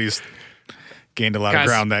 coyotes gained a lot of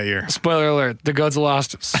ground that year. Spoiler alert: the goats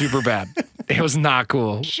lost super bad. It was not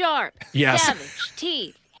cool. Sharp, savage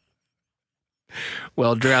teeth.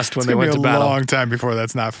 Well dressed when they went to battle. A long time before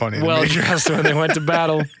that's not funny. Well dressed when they went to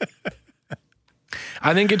battle.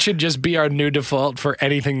 I think it should just be our new default for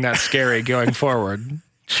anything that's scary going forward.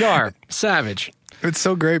 Sharp, savage. It's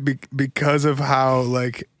so great because of how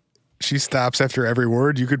like she stops after every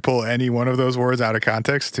word. You could pull any one of those words out of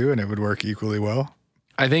context too, and it would work equally well.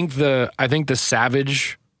 I think the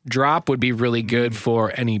savage drop would be really good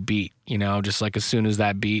for any beat. You know, just like as soon as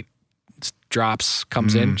that beat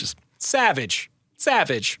comes in, just savage.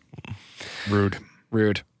 Rude.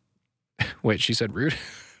 Wait, she said rude?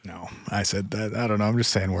 No, I said that. I don't know. I'm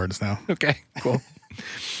just saying words now. Okay, cool.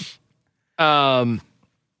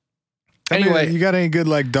 Anyway, you got any good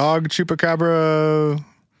like dog, chupacabra,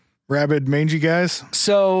 rabid, mangy guys?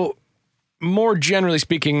 So, more generally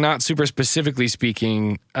speaking, not super specifically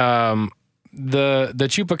speaking, the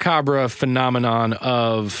chupacabra phenomenon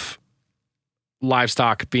of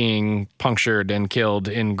livestock being punctured and killed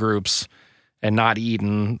in groups and not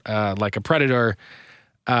eaten like a predator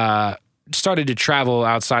started to travel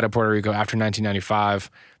outside of Puerto Rico after 1995.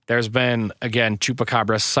 There's been, again,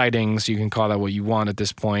 chupacabra sightings. You can call that what you want at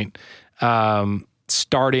this point.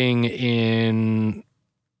 Starting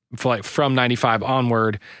from 95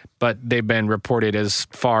 onward, but they've been reported as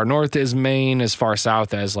far north as Maine, as far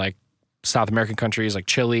south as like South American countries like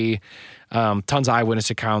Chile. Tons of eyewitness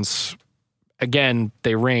accounts. Again,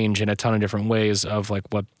 they range in a ton of different ways of like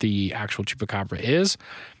what the actual chupacabra is.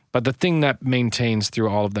 But the thing that maintains through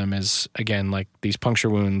all of them is, again, like these puncture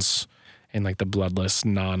wounds and like the bloodless,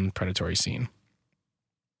 non-predatory scene.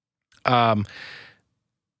 Because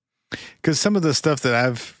some of the stuff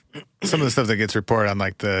that gets reported on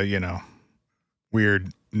like the,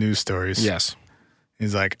 weird news stories. Yes.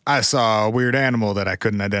 He's like, I saw a weird animal that I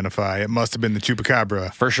couldn't identify. It must have been the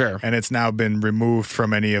chupacabra. For sure. And it's now been removed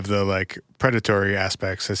from any of the like predatory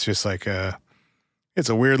aspects. It's just like it's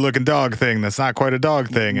a weird looking dog thing that's not quite a dog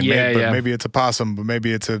thing. And maybe it's a possum, but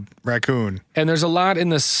maybe it's a raccoon. And there's a lot in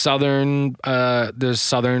the southern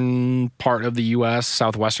part of the U.S.,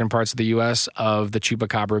 southwestern parts of the U.S. of the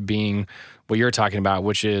chupacabra being what you're talking about,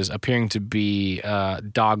 which is appearing to be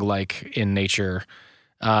dog-like in nature.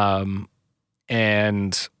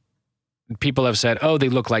 And people have said, oh, they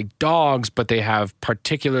look like dogs, but they have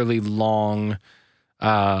particularly long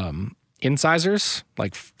incisors,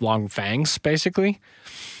 like long fangs, basically.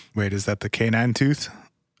 Wait, is that the canine tooth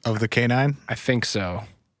of the canine? I think so.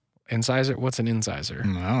 Incisor? What's an incisor? I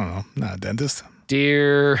don't know. Not a dentist.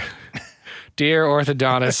 Dear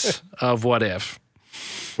orthodontist of What If.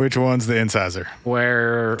 Which one's the incisor?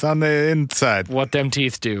 Where it's on the inside. What them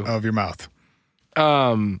teeth do. Of your mouth.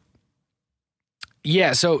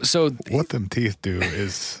 Yeah, so what them teeth do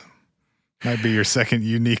might be your second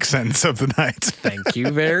unique sentence of the night. Thank you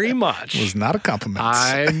very much. Was not a compliment.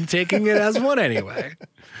 I'm taking it as one anyway.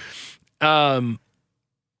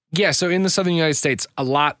 Yeah, so in the southern United States, a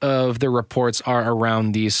lot of the reports are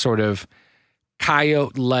around these sort of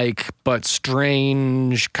coyote-like but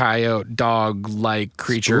strange coyote dog-like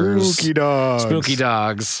creatures. Spooky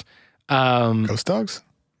dogs. Ghost dogs?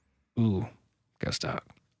 Ooh, ghost dog.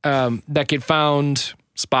 That get found,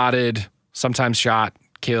 spotted, sometimes shot,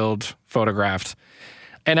 killed, photographed.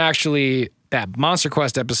 And actually, that Monster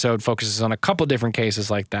Quest episode focuses on a couple different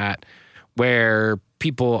cases like that where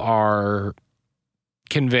people are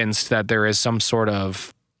convinced that there is some sort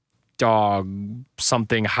of dog,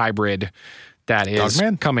 something hybrid that is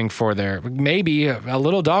Dogman? Coming for maybe a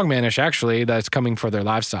little dogmanish actually, that's coming for their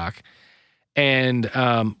livestock. And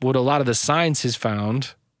what a lot of the science has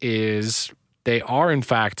found is they are in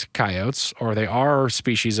fact coyotes, or they are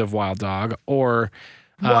species of wild dog, or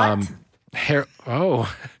What?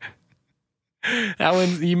 That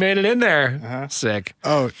one, you made it in there. Uh-huh. Sick.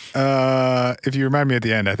 Oh, if you remind me at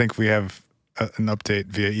the end, I think we have an update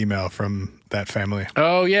via email from that family.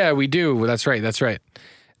 Oh yeah, we do. That's right.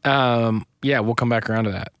 Yeah, we'll come back around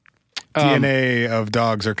to that. DNA of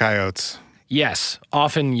dogs or coyotes. Yes,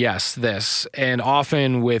 often this, and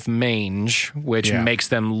often with mange, which makes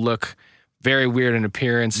them look very weird in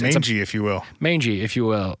appearance. Mangy, if you will. Mangy, if you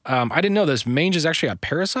will. I didn't know this. Mange is actually a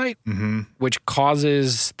parasite, which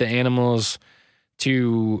causes the animals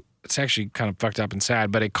to, it's actually kind of fucked up and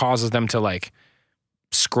sad, but it causes them to like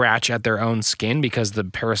scratch at their own skin because the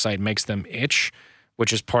parasite makes them itch,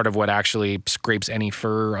 which is part of what actually scrapes any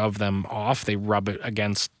fur of them off. They rub it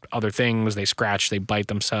against other things, they scratch, they bite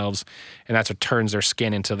themselves, and that's what turns their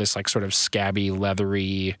skin into this like sort of scabby,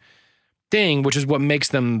 leathery thing, which is what makes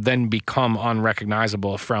them then become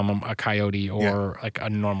unrecognizable from a coyote or like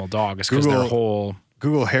a normal dog. It's because their whole...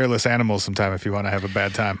 Google hairless animals sometime if you want to have a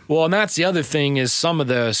bad time. Well, and that's the other thing is some of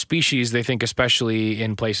the species they think, especially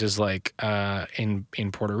in places like in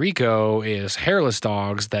Puerto Rico, is hairless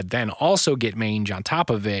dogs that then also get mange on top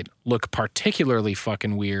of it look particularly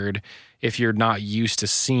fucking weird if you're not used to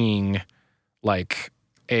seeing like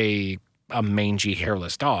a mangy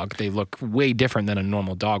hairless dog. They look way different than a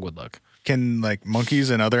normal dog would look. Can like monkeys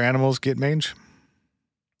and other animals get mange?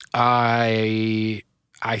 I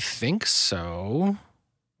think so.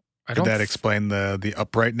 Could that explain the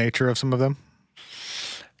upright nature of some of them?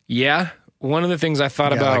 Yeah. One of the things I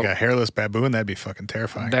thought about... like a hairless baboon, that'd be fucking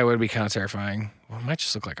terrifying. That would be kind of terrifying. Well, it might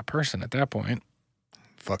just look like a person at that point.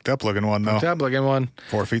 Fucked up looking one, though. Fucked up looking one.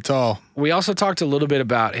 4 feet tall. We also talked a little bit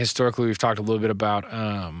about, historically, we've talked a little bit about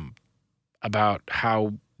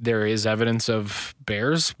how there is evidence of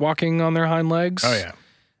bears walking on their hind legs. Oh, yeah.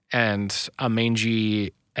 And a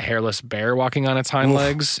mangy a hairless bear walking on its hind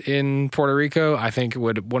legs in Puerto Rico, I think it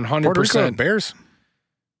would 100%. Puerto Rico have bears?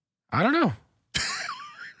 I don't know.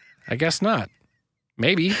 I guess not.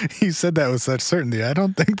 Maybe. You said that with such certainty. I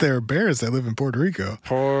don't think there are bears that live in Puerto Rico.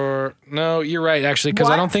 No, you're right, actually, because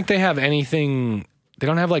I What? don't think they have anything. They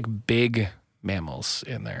don't have like big mammals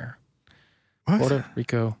in there. What? Puerto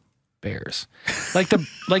Rico bears, like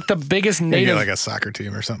the biggest You native, get like a soccer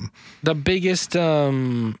team or something. the biggest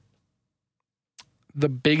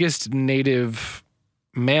native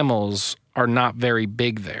mammals are not very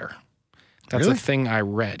big there. That's Really? a thing I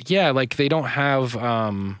read. Yeah, like they don't have.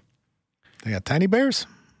 They got tiny bears?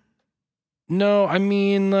 No, I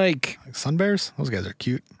mean like Sun bears? Those guys are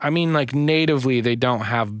cute. like natively they don't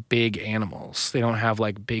have big animals. They don't have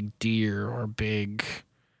like big deer or big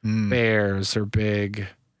bears or big.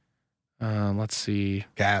 Let's see,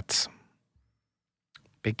 Cats.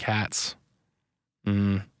 big cats.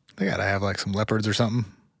 They gotta have like some leopards or something.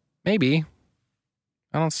 Maybe.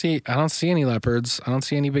 I don't see any leopards. I don't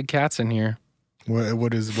see any big cats in here.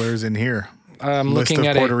 Where's in here? I'm List looking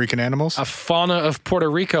of at Puerto Rican animals? a fauna of Puerto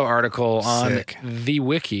Rico article on Sick. the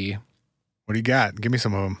wiki. What do you got? Give me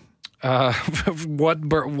some of them.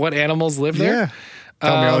 What animals live there? Yeah.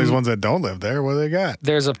 Tell me all these ones that don't live there. What do they got?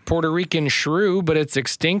 There's a Puerto Rican shrew, but it's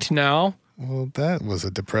extinct now. Well, that was a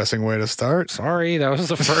depressing way to start. Sorry, that was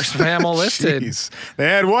the first mammal listed. Jeez. They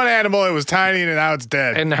had one animal that was tiny and now it's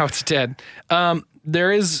dead. And now it's dead.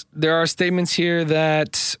 There are statements here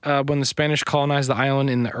that when the Spanish colonized the island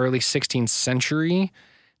in the early 16th century,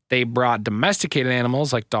 they brought domesticated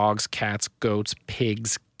animals like dogs, cats, goats,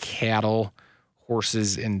 pigs, cattle,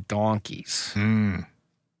 horses, and donkeys.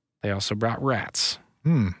 They also brought rats,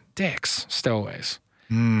 dicks, stowaways.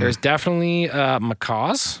 There's definitely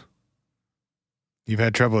macaws. You've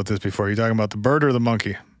had trouble with this before. You talking about the bird or the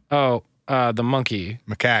monkey? Oh, the monkey.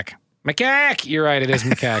 Macaque. Macaque. You're right. It is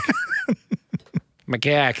macaque.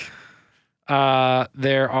 Macaque.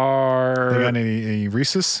 There are. They got any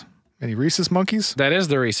rhesus? Any rhesus monkeys? That is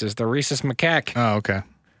the rhesus macaque. Oh,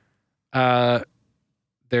 okay.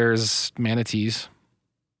 There's manatees,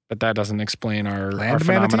 but that doesn't explain our Land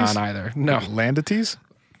phenomenon manatees? either. No, Landites?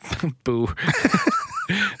 boo.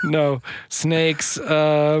 No, snakes.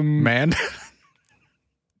 Man?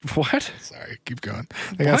 What? Sorry, keep going.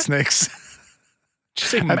 They got What? snakes. Did you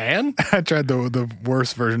say man? I tried the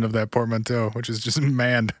worst version of that portmanteau, which is just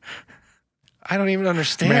manned. I don't even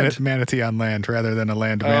understand. Manatee on land rather than a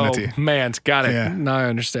land manatee. Oh, man, got it. Yeah. Now I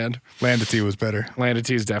understand. Landitee was better.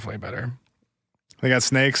 Landitee is definitely better. They got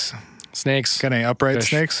snakes. Snakes. Got any upright Fish.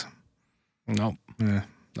 snakes? Nope. Yeah.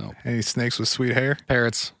 Nope. Any snakes with sweet hair?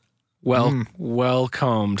 Parrots. Well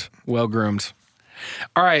combed, well groomed.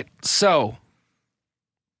 All right, so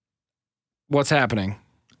what's happening?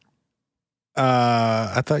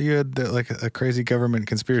 I thought you had like a crazy government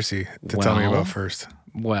conspiracy to tell me Well, about first.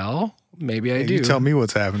 Well, maybe I do. You tell me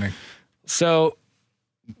what's happening. So,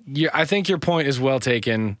 I think your point is well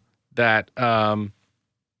taken that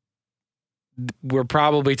we're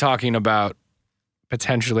probably talking about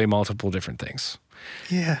potentially multiple different things.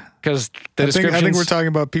 Yeah. Because the I descriptions... think we're talking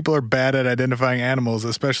about people are bad at identifying animals,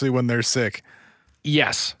 especially when they're sick.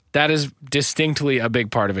 Yes, that is distinctly a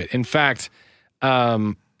big part of it. In fact,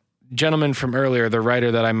 gentleman from earlier, the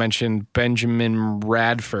writer that I mentioned, Benjamin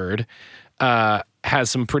Radford,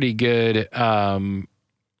 has some pretty good...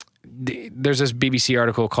 there's this BBC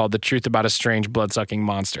article called The Truth About a Strange Blood-Sucking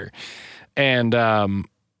Monster. And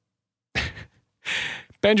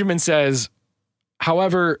Benjamin says,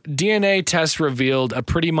 however, DNA tests revealed a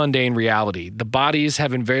pretty mundane reality. The bodies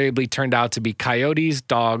have invariably turned out to be coyotes,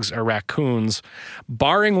 dogs, or raccoons,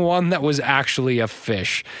 barring one that was actually a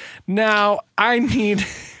fish. Now, I need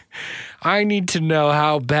to know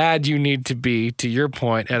how bad you need to be, to your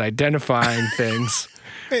point, at identifying things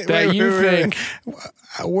think.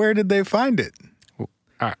 Where did they find it?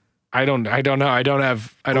 I don't know. I don't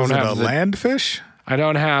have a land fish? I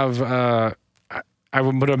don't have. I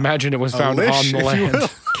would imagine it was found lish, on the if you land. will.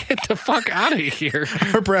 Get the fuck out of here!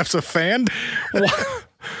 Or perhaps a fan?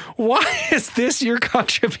 Why is this your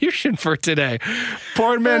contribution for today?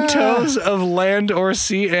 Portmanteaus of land or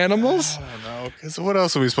sea animals? I don't know. Because what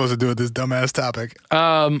else are we supposed to do with this dumbass topic?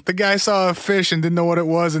 The guy saw a fish and didn't know what it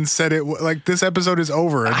was and said it. Like, this episode is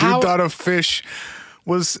over. A dude thought a fish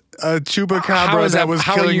was a chupacabra that was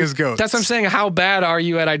killing his goats. That's what I'm saying. How bad are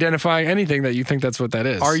you at identifying anything that you think that's what that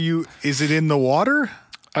is? Is it in the water?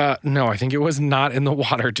 No, I think it was not in the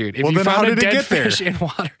water, dude. If Well, you then found how a did it dead get there? fish in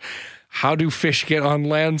water, how do fish get on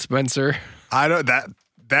land, Spencer? I don't.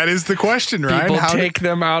 That is the question, right? People take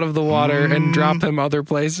them out of the water and drop them other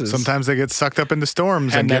places. Sometimes they get sucked up into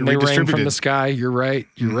storms and then get they rain redistributed. from the sky. You're right.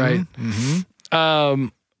 You're right.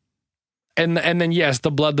 And then, yes, the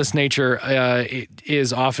bloodless nature it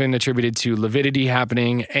is often attributed to lividity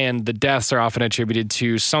happening, and the deaths are often attributed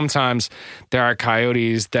to sometimes there are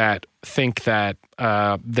coyotes that think that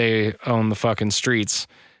they own the fucking streets,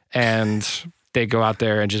 and they go out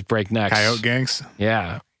there and just break necks. Coyote gangs?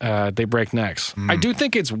 Yeah, they break necks. I do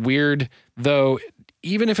think it's weird, though,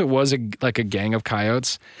 even if it was like a gang of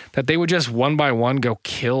coyotes, that they would just one by one go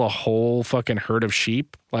kill a whole fucking herd of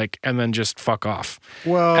sheep, and then just fuck off.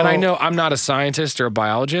 Well, and I know I'm not a scientist or a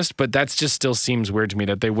biologist, but that's just still seems weird to me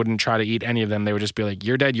that they wouldn't try to eat any of them. They would just be like,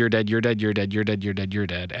 you're dead, you're dead, you're dead, you're dead, you're dead, you're dead, you're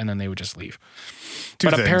dead. And then they would just leave.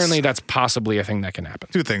 But apparently that's possibly a thing that can happen.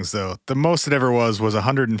 Two things, though. The most it ever was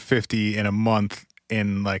 150 in a month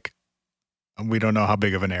in we don't know how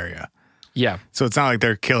big of an area. Yeah. So it's not like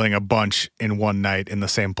they're killing a bunch in one night in the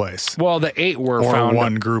same place. Well, the 8 were or found.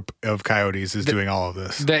 One group of coyotes is doing all of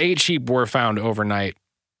this. The 8 sheep were found overnight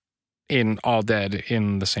all dead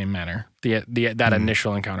in the same manner. That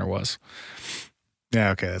initial encounter was.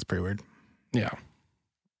 Yeah, okay, that's pretty weird. Yeah.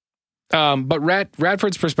 But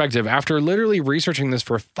Radford's perspective, after literally researching this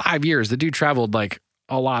for 5 years, the dude traveled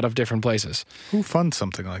a lot of different places. Who funds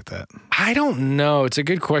something like that? I don't know. It's a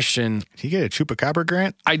good question. Can you get a Chupacabra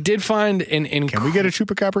grant? I did find Can we get a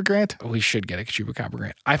Chupacabra grant? We should get a Chupacabra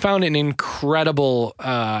grant. I found an incredible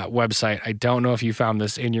website. I don't know if you found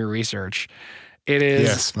this in your research. It is...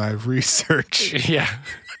 Yes, my research. Yeah.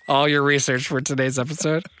 All your research for today's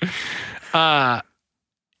episode.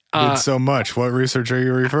 Did so much. What research are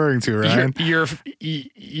you referring to, Ryan?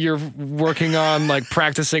 You're working on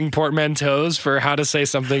practicing portmanteaus for how to say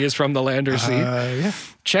something is from the land or sea. Yeah.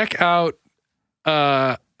 Check out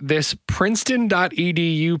this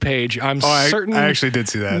Princeton.edu page. I'm certain I actually did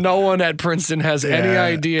see that. No one at Princeton has any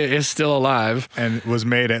idea is still alive. And it was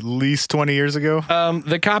made at least 20 years ago.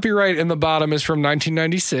 The copyright in the bottom is from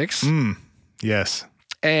 1996. Yes.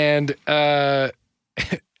 And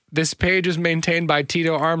this page is maintained by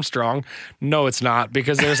Tito Armstrong. No, it's not,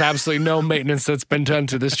 because there's absolutely no maintenance that's been done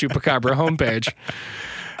to this Chupacabra homepage.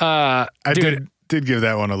 I did give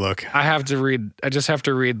that one a look. I just have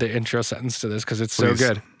to read the intro sentence to this because it's so Please.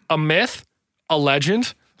 good. A myth, a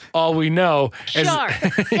legend, all we know is... Sharp,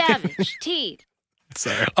 savage, teeth.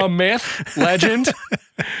 Sorry. A myth, legend...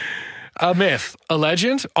 A myth, a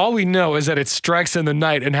legend, all we know is that it strikes in the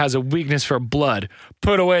night and has a weakness for blood.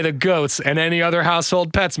 Put away the goats and any other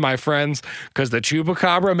household pets, my friends, because the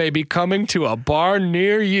Chupacabra may be coming to a barn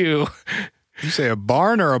near you. Did you say a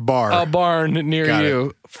barn or a bar? A barn near Got you.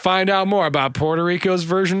 it. Find out more about Puerto Rico's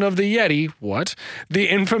version of the Yeti. What? The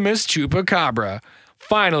infamous Chupacabra.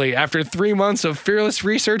 Finally, after 3 months of fearless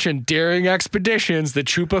research and daring expeditions, the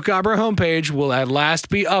Chupacabra homepage will at last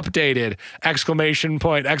be updated! !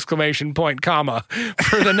 Comma.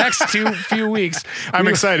 For the next few weeks. I'm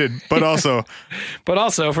excited, but also... But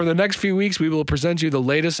also, for the next few weeks, we will present you the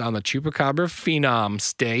latest on the Chupacabra phenom.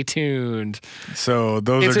 Stay tuned. So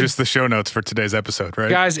those are just the show notes for today's episode, right?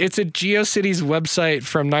 Guys, it's a GeoCities website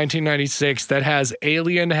from 1996 that has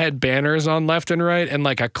alien head banners on left and right and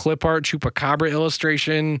a clip art Chupacabra illustration.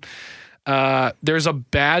 There's a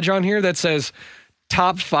badge on here that says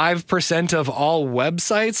top 5% of all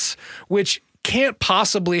websites, which can't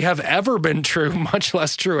possibly have ever been true, much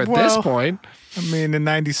less true at this point. I mean, in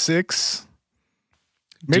 96,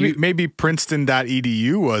 maybe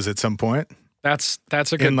Princeton.edu was at some point. That's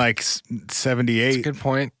a good... In 78. That's a good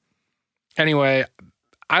point. Anyway,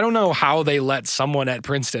 I don't know how they let someone at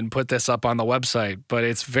Princeton put this up on the website, but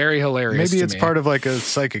it's very hilarious. Maybe it's part of a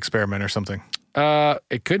psych experiment or something.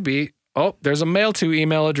 It could be. Oh, there's a mail to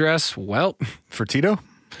email address. Well, for Tito?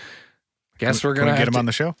 Guess we're going to get him on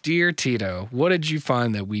the show. Dear Tito, what did you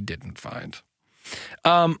find that we didn't find?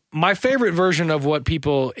 My favorite version of what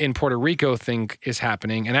people in Puerto Rico think is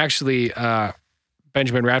happening, and actually,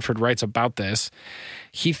 Benjamin Radford writes about this.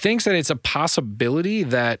 He thinks that it's a possibility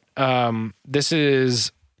that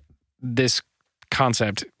this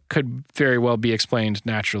concept could very well be explained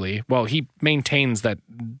naturally. Well, he maintains that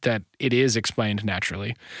it is explained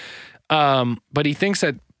naturally. But he thinks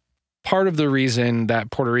that part of the reason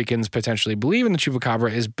that Puerto Ricans potentially believe in the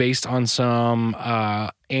Chupacabra is based on some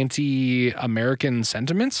anti-American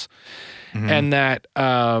sentiments, and that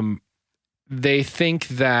they think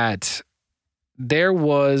that there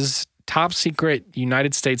was top secret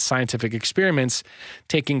United States scientific experiments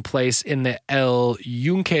taking place in the El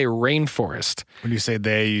Yunque rainforest. When you say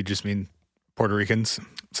they, you just mean Puerto Ricans?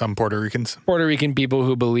 Some Puerto Ricans? Puerto Rican people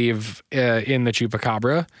who believe in the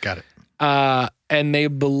Chupacabra. Got it. And they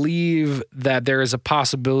believe that there is a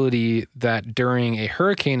possibility that during a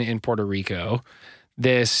hurricane in Puerto Rico,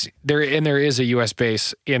 there is a U.S.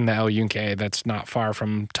 base in the El Yunque that's not far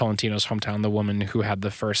from Tolentino's hometown, the woman who had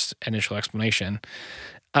the first initial explanation.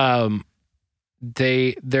 There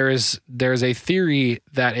is a theory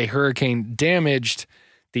that a hurricane damaged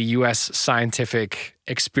the U.S. scientific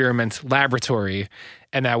experiment laboratory,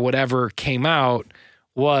 and that whatever came out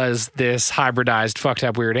was this hybridized, fucked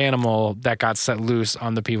up, weird animal that got set loose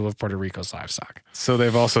on the people of Puerto Rico's livestock. So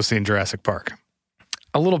they've also seen Jurassic Park.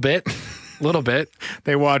 A little bit.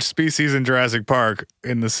 They watched Species in Jurassic Park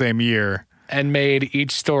in the same year. And made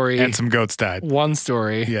each story. And some goats died. One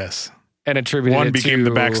story. Yes. And attributed one it became to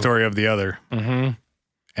the backstory of the other. Mm-hmm.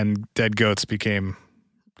 And dead goats became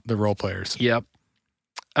the role players. Yep.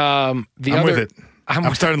 I'm with it.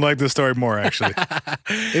 I'm starting to like this story more, actually.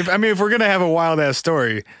 If we're going to have a wild-ass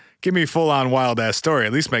story, give me a full-on wild-ass story.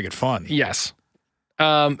 At least make it fun. Yes.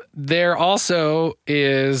 There also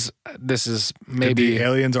is, this is maybe... Did the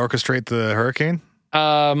aliens orchestrate the hurricane?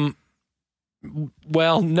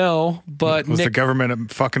 Well, no, but was the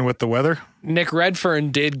government fucking with the weather? Nick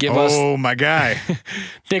Redfern did give us... Oh, my guy.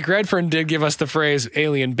 Nick Redfern did give us the phrase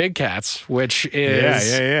alien big cats, which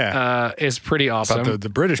is is pretty awesome. About the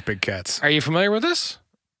British big cats. Are you familiar with this?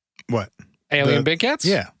 What? Alien big cats?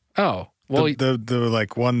 Yeah. Oh, well... The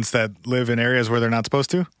like ones that live in areas where they're not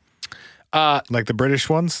supposed to? Like the British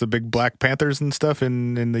ones, the big black panthers and stuff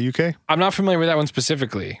in the UK? I'm not familiar with that one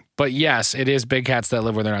specifically, but yes, it is big cats that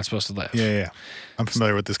live where they're not supposed to live. Yeah. I'm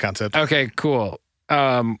familiar with this concept. Okay, cool.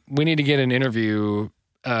 We need to get an interview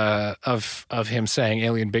of him saying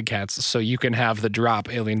alien big cats so you can have the drop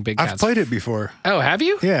alien big cats. I've played it before. Oh, have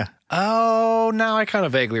you? Yeah. Oh, now I kind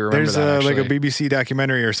of vaguely remember There's that. like a BBC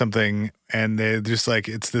documentary or something, and they just like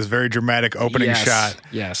it's this very dramatic opening shot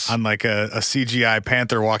on like a CGI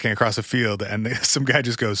panther walking across a field, and some guy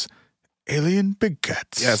just goes, "Alien big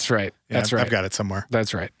cats." That's right. Yeah, That's right. I've got it somewhere.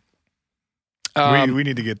 That's right. We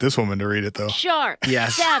need to get this woman to read it though. Sharp,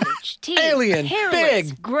 Yes. savage, teeth, Alien, hairless,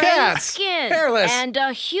 big, gray cats, skin, hairless. and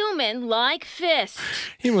a human-like fist.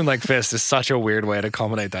 Human-like fist is such a weird way to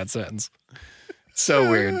culminate that sentence. So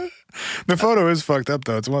weird. The photo is fucked up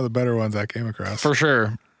though. It's one of the better ones I came across. For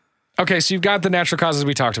sure. Okay, so you've got the natural causes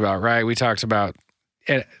we talked about, right? We talked about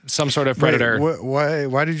some sort of predator. Wait,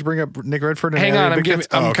 why did you bring up Nick Redford? Hang on, I'm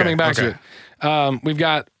coming back to it. We've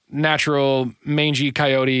got natural mangy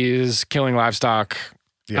coyotes killing livestock.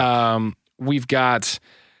 Yeah. We've got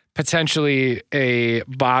potentially a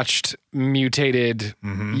botched, mutated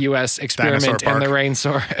U.S. experiment in the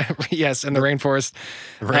rainforest. Yes, in the rainforest.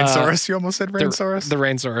 Rainsaurus? You almost said rainsaurus? The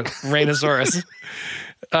rainosaurus.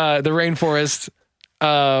 The rainforest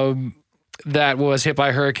that was hit by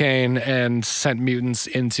a hurricane and sent mutants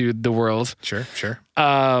into the world. Sure.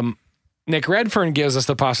 Nick Redfern gives us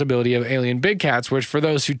the possibility of alien big cats, which for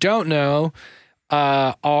those who don't know,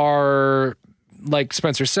 are, like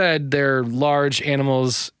Spencer said, they're large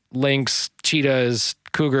animals, lynx, cheetahs,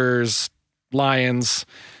 cougars, lions,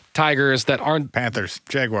 tigers that aren't... Panthers,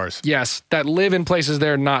 jaguars. Yes, that live in places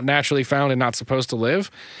they're not naturally found and not supposed to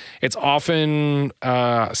live. It's often,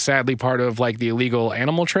 sadly, part of like the illegal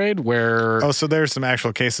animal trade where... Oh, so there's some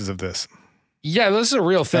actual cases of this. Yeah, this is a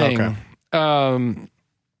real thing. Okay.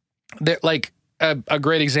 Like a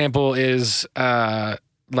great example is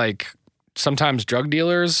like sometimes drug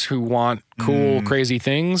dealers who want cool, crazy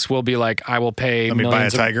things will be like, I will pay Let me buy a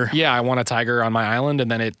tiger. Yeah, I want a tiger on my island, and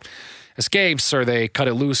then it escapes, or they cut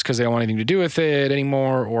it loose because they don't want anything to do with it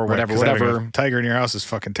anymore, or whatever. Having a tiger in your house is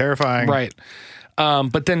fucking terrifying. Right.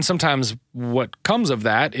 But then sometimes what comes of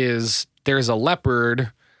that is there's a leopard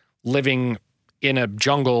living in a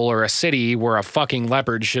jungle or a city where a fucking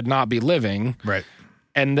leopard should not be living. Right.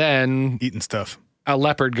 And then eating stuff. A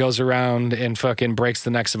leopard goes around and fucking breaks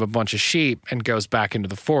the necks of a bunch of sheep and goes back into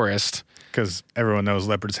the forest. Because everyone knows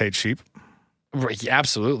leopards hate sheep. Right, yeah,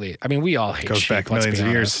 absolutely. I mean, we all hate sheep. Goes back millions of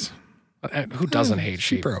years. Who doesn't hate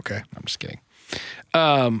sheep? Sheep are okay. I'm just kidding.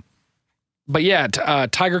 But yeah,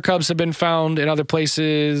 tiger cubs have been found in other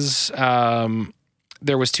places.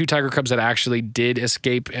 There was 2 tiger cubs that actually did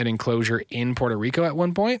escape an enclosure in Puerto Rico at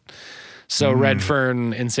one point. So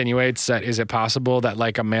Redfern insinuates that is it possible that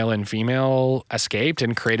like a male and female escaped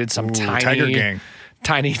and created some tiny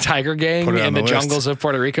tiger gang in the jungles of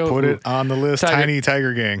Puerto Rico? Put it on the list. Tiny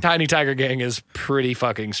tiger gang. Tiny tiger gang is pretty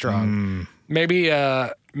fucking strong. Maybe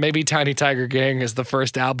Tiny Tiger Gang is the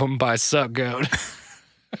first album by Suck Goat.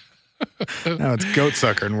 No, it's Goat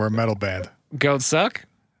Sucker, and we're a metal band. Goat Suck?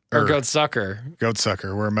 Or Goat Sucker? Goat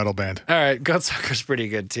Sucker. We're a metal band. All right, Goat Sucker's pretty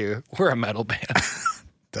good too. We're a metal band.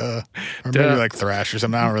 Duh. Or maybe like thrash or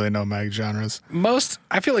something. I don't really know my genres.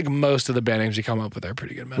 I feel like most of the band names you come up with are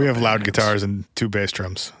pretty good metal. We have loud names. guitars and 2 bass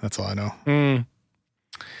drums. That's all I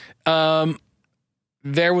know.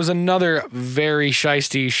 There was another very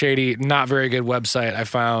shisty, shady, not very good website I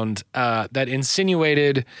found that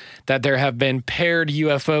insinuated that there have been paired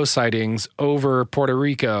UFO sightings over Puerto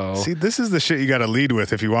Rico. See, this is the shit you got to lead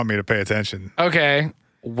with if you want me to pay attention. Okay,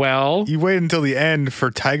 well... You wait until the end for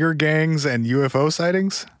tiger gangs and UFO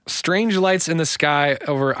sightings? Strange lights in the sky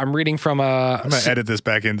over... I'm reading from a... I'm going to edit this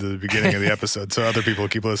back into the beginning of the episode so other people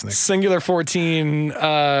keep listening. Singular 14 is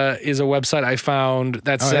a website I found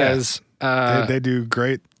that says... They do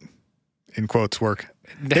great, in quotes, work.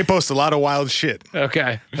 They post a lot of wild shit.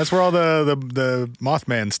 Okay. That's where all the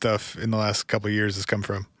Mothman stuff in the last couple of years has come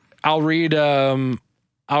from. I'll read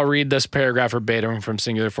this paragraph verbatim from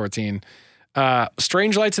Singular 14.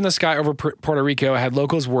 Strange lights in the sky over Puerto Rico had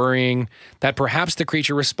locals worrying that perhaps the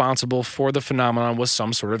creature responsible for the phenomenon was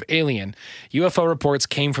some sort of alien. UFO reports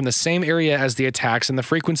came from the same area as the attacks, and the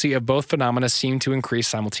frequency of both phenomena seemed to increase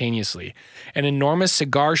simultaneously. An enormous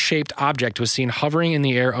cigar-shaped object was seen hovering in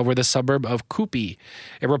the air over the suburb of Cupi.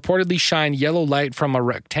 It reportedly shined yellow light from a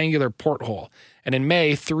rectangular porthole. And in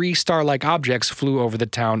May, 3 star-like objects flew over the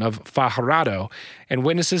town of Fajardo, and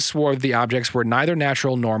witnesses swore the objects were neither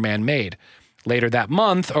natural nor man-made. Later that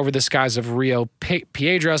month, over the skies of Rio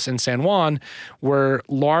Piedras and San Juan, were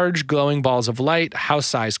large glowing balls of light,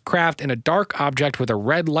 house-sized craft, and a dark object with a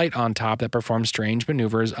red light on top that performed strange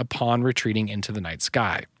maneuvers upon retreating into the night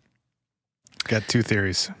sky. Got 2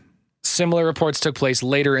 theories. Similar reports took place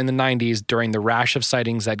later in the 90s during the rash of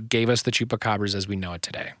sightings that gave us the Chupacabras as we know it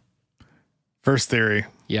today. First theory.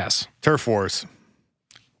 Yes. Turf wars.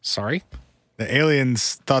 Sorry? The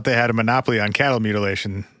aliens thought they had a monopoly on cattle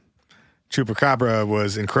mutilation. Chupacabra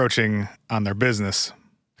was encroaching on their business.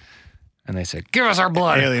 And they said, give us our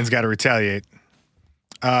blood. Aliens got to retaliate.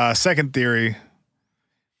 Second theory,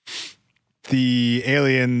 the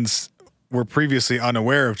aliens were previously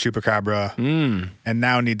unaware of Chupacabra and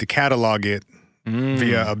now need to catalog it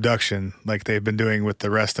via abduction like they've been doing with the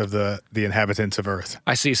rest of the inhabitants of Earth.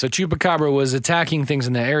 I see. So Chupacabra was attacking things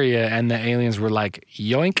in the area and the aliens were like,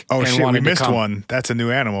 yoink. Oh, and shit, we missed come. one. That's a new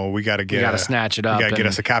animal. We got to snatch it up. We got to get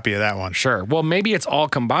us a copy of that one. Sure. Well, maybe it's all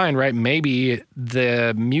combined, right? Maybe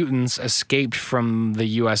the mutants escaped from the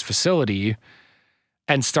U.S. facility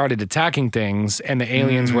and started attacking things, and the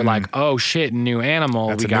aliens were like, oh, shit, new animal.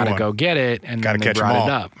 That's we got to go get it. And gotta then they catch 'em brought all.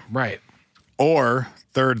 it up. Right. Or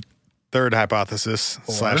third hypothesis /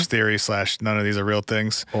 theory / none of these are real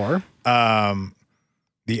things. Or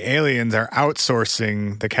the aliens are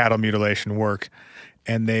outsourcing the cattle mutilation work,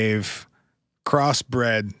 and they've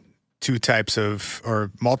crossbred 2 types of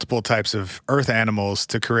or multiple types of earth animals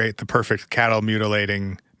to create the perfect cattle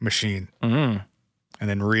mutilating machine, and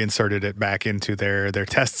then reinserted it back into their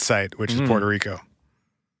test site, which is Puerto Rico.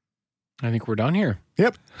 I think we're done here.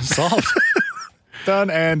 Yep, Solved. done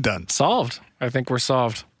and done. Solved. I think we're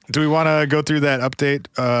solved. Do we want to go through that update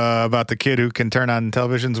about the kid who can turn on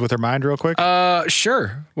televisions with her mind real quick?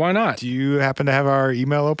 Sure. Why not? Do you happen to have our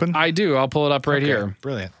email open? I do. I'll pull it up right here.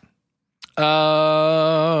 Brilliant.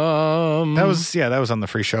 That That was on the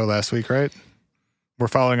free show last week, right? We're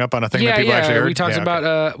following up on a thing that people actually heard. We talked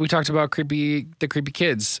about we talked about the creepy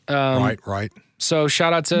kids. Right. So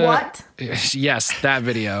shout out to What? Yes, that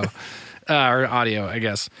video or audio, I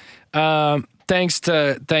guess. Thanks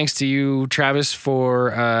to you, Travis,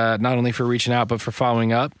 for not only for reaching out but for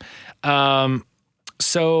following up.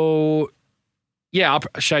 So yeah,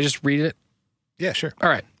 should I just read it? Yeah, sure. All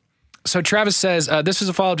right. So Travis says, this is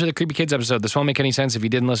a follow-up to the Creepy Kids episode. This won't make any sense if you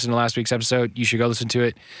didn't listen to last week's episode. You should go listen to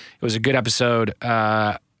it. It was a good episode.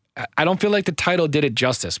 I don't feel like the title did it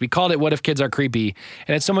justice. We called it What If Kids Are Creepy,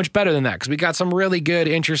 and it's so much better than that because we got some really good,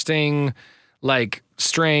 interesting, like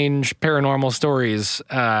strange paranormal stories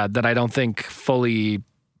that I don't think fully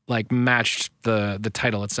like matched the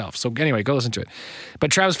title itself. So anyway, go listen to it.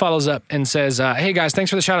 But Travis follows up and says, hey guys, thanks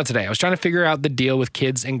for the shout out today. I was trying to figure out the deal with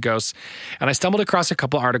kids and ghosts, and I stumbled across a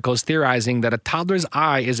couple articles theorizing that a toddler's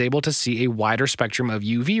eye is able to see a wider spectrum of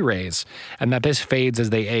UV rays and that this fades as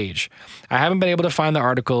they age. I haven't been able to find the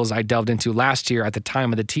articles I delved into last year at the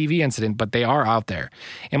time of the TV incident, but they are out there.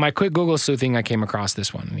 In my quick Google sleuthing, I came across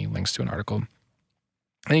this one, and he links to an article.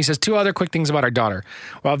 And he says 2 other quick things about our daughter.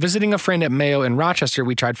 While visiting a friend at Mayo in Rochester,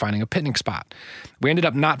 we tried finding a picnic spot. We ended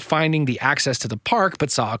up not finding the access to the park,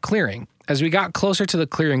 but saw a clearing. As we got closer to the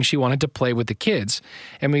clearing, she wanted to play with the kids.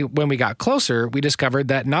 And when we got closer, we discovered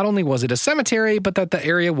that not only was it a cemetery, but that the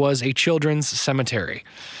area was a children's cemetery.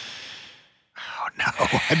 Oh, no.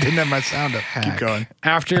 I didn't have my sound up. Keep going.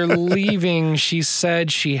 After leaving, she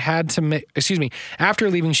said she had to make...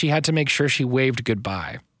 After leaving, she had to make sure she waved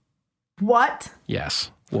goodbye. What?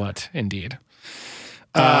 Yes. What, indeed.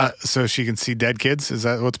 So she can see dead kids? Is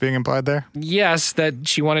that what's being implied there? Yes, that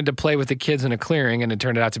she wanted to play with the kids in a clearing, and it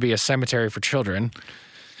turned out to be a cemetery for children.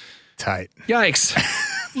 Tight. Yikes.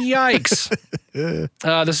 Yikes.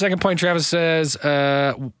 The second point, Travis says,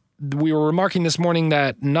 we were remarking this morning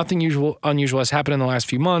that nothing unusual has happened in the last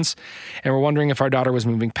few months, and we're wondering if our daughter was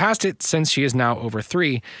moving past it since she is now over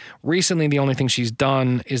 3. Recently, the only thing she's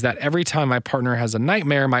done is that every time my partner has a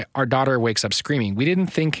nightmare, our daughter wakes up screaming. We didn't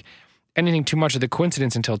think anything too much of the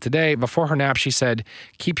coincidence until today. Before her nap, she said,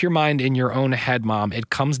 "Keep your mind in your own head, Mom. It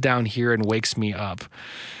comes down here and wakes me up."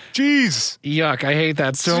 Jeez. Yuck, I hate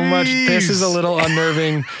that so much. This is a little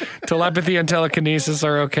unnerving. Telepathy and telekinesis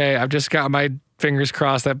are okay. I've just got my fingers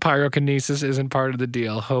crossed that pyrokinesis isn't part of the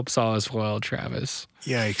deal. Hope's all is well, Travis.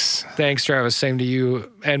 Yikes. Thanks, Travis. Same to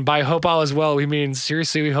you. And by hope all is well, we mean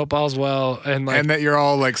seriously, we hope all is well. And that you're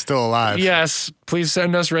all still alive. Yes. Please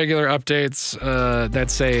send us regular updates that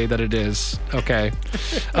say that it is. Okay.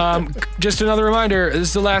 Just another reminder. This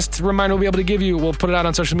is the last reminder we'll be able to give you. We'll put it out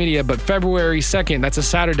on social media. But February 2nd, that's a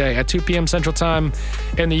Saturday at 2 p.m. Central Time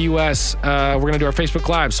in the U.S., we're going to do our Facebook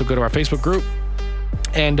Live. So go to our Facebook group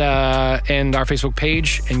and our Facebook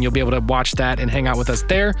page, and you'll be able to watch that and hang out with us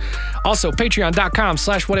there. Also,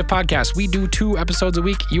 patreon.com/whatifpodcast. We do 2 episodes a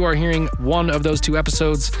week. You are hearing one of those 2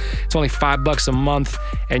 episodes. It's only $5 a month,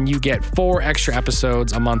 and you get 4 extra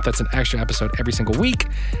episodes a month. That's an extra episode every single week,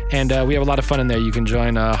 and we have a lot of fun in there. You can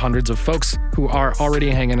join hundreds of folks who are already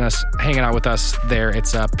hanging out with us there.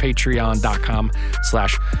 It's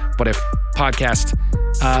patreon.com/whatifpodcast.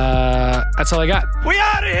 That's all I got. We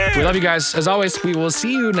out of here. We love you guys. As always, we will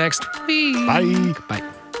see you next week. Bye. Bye.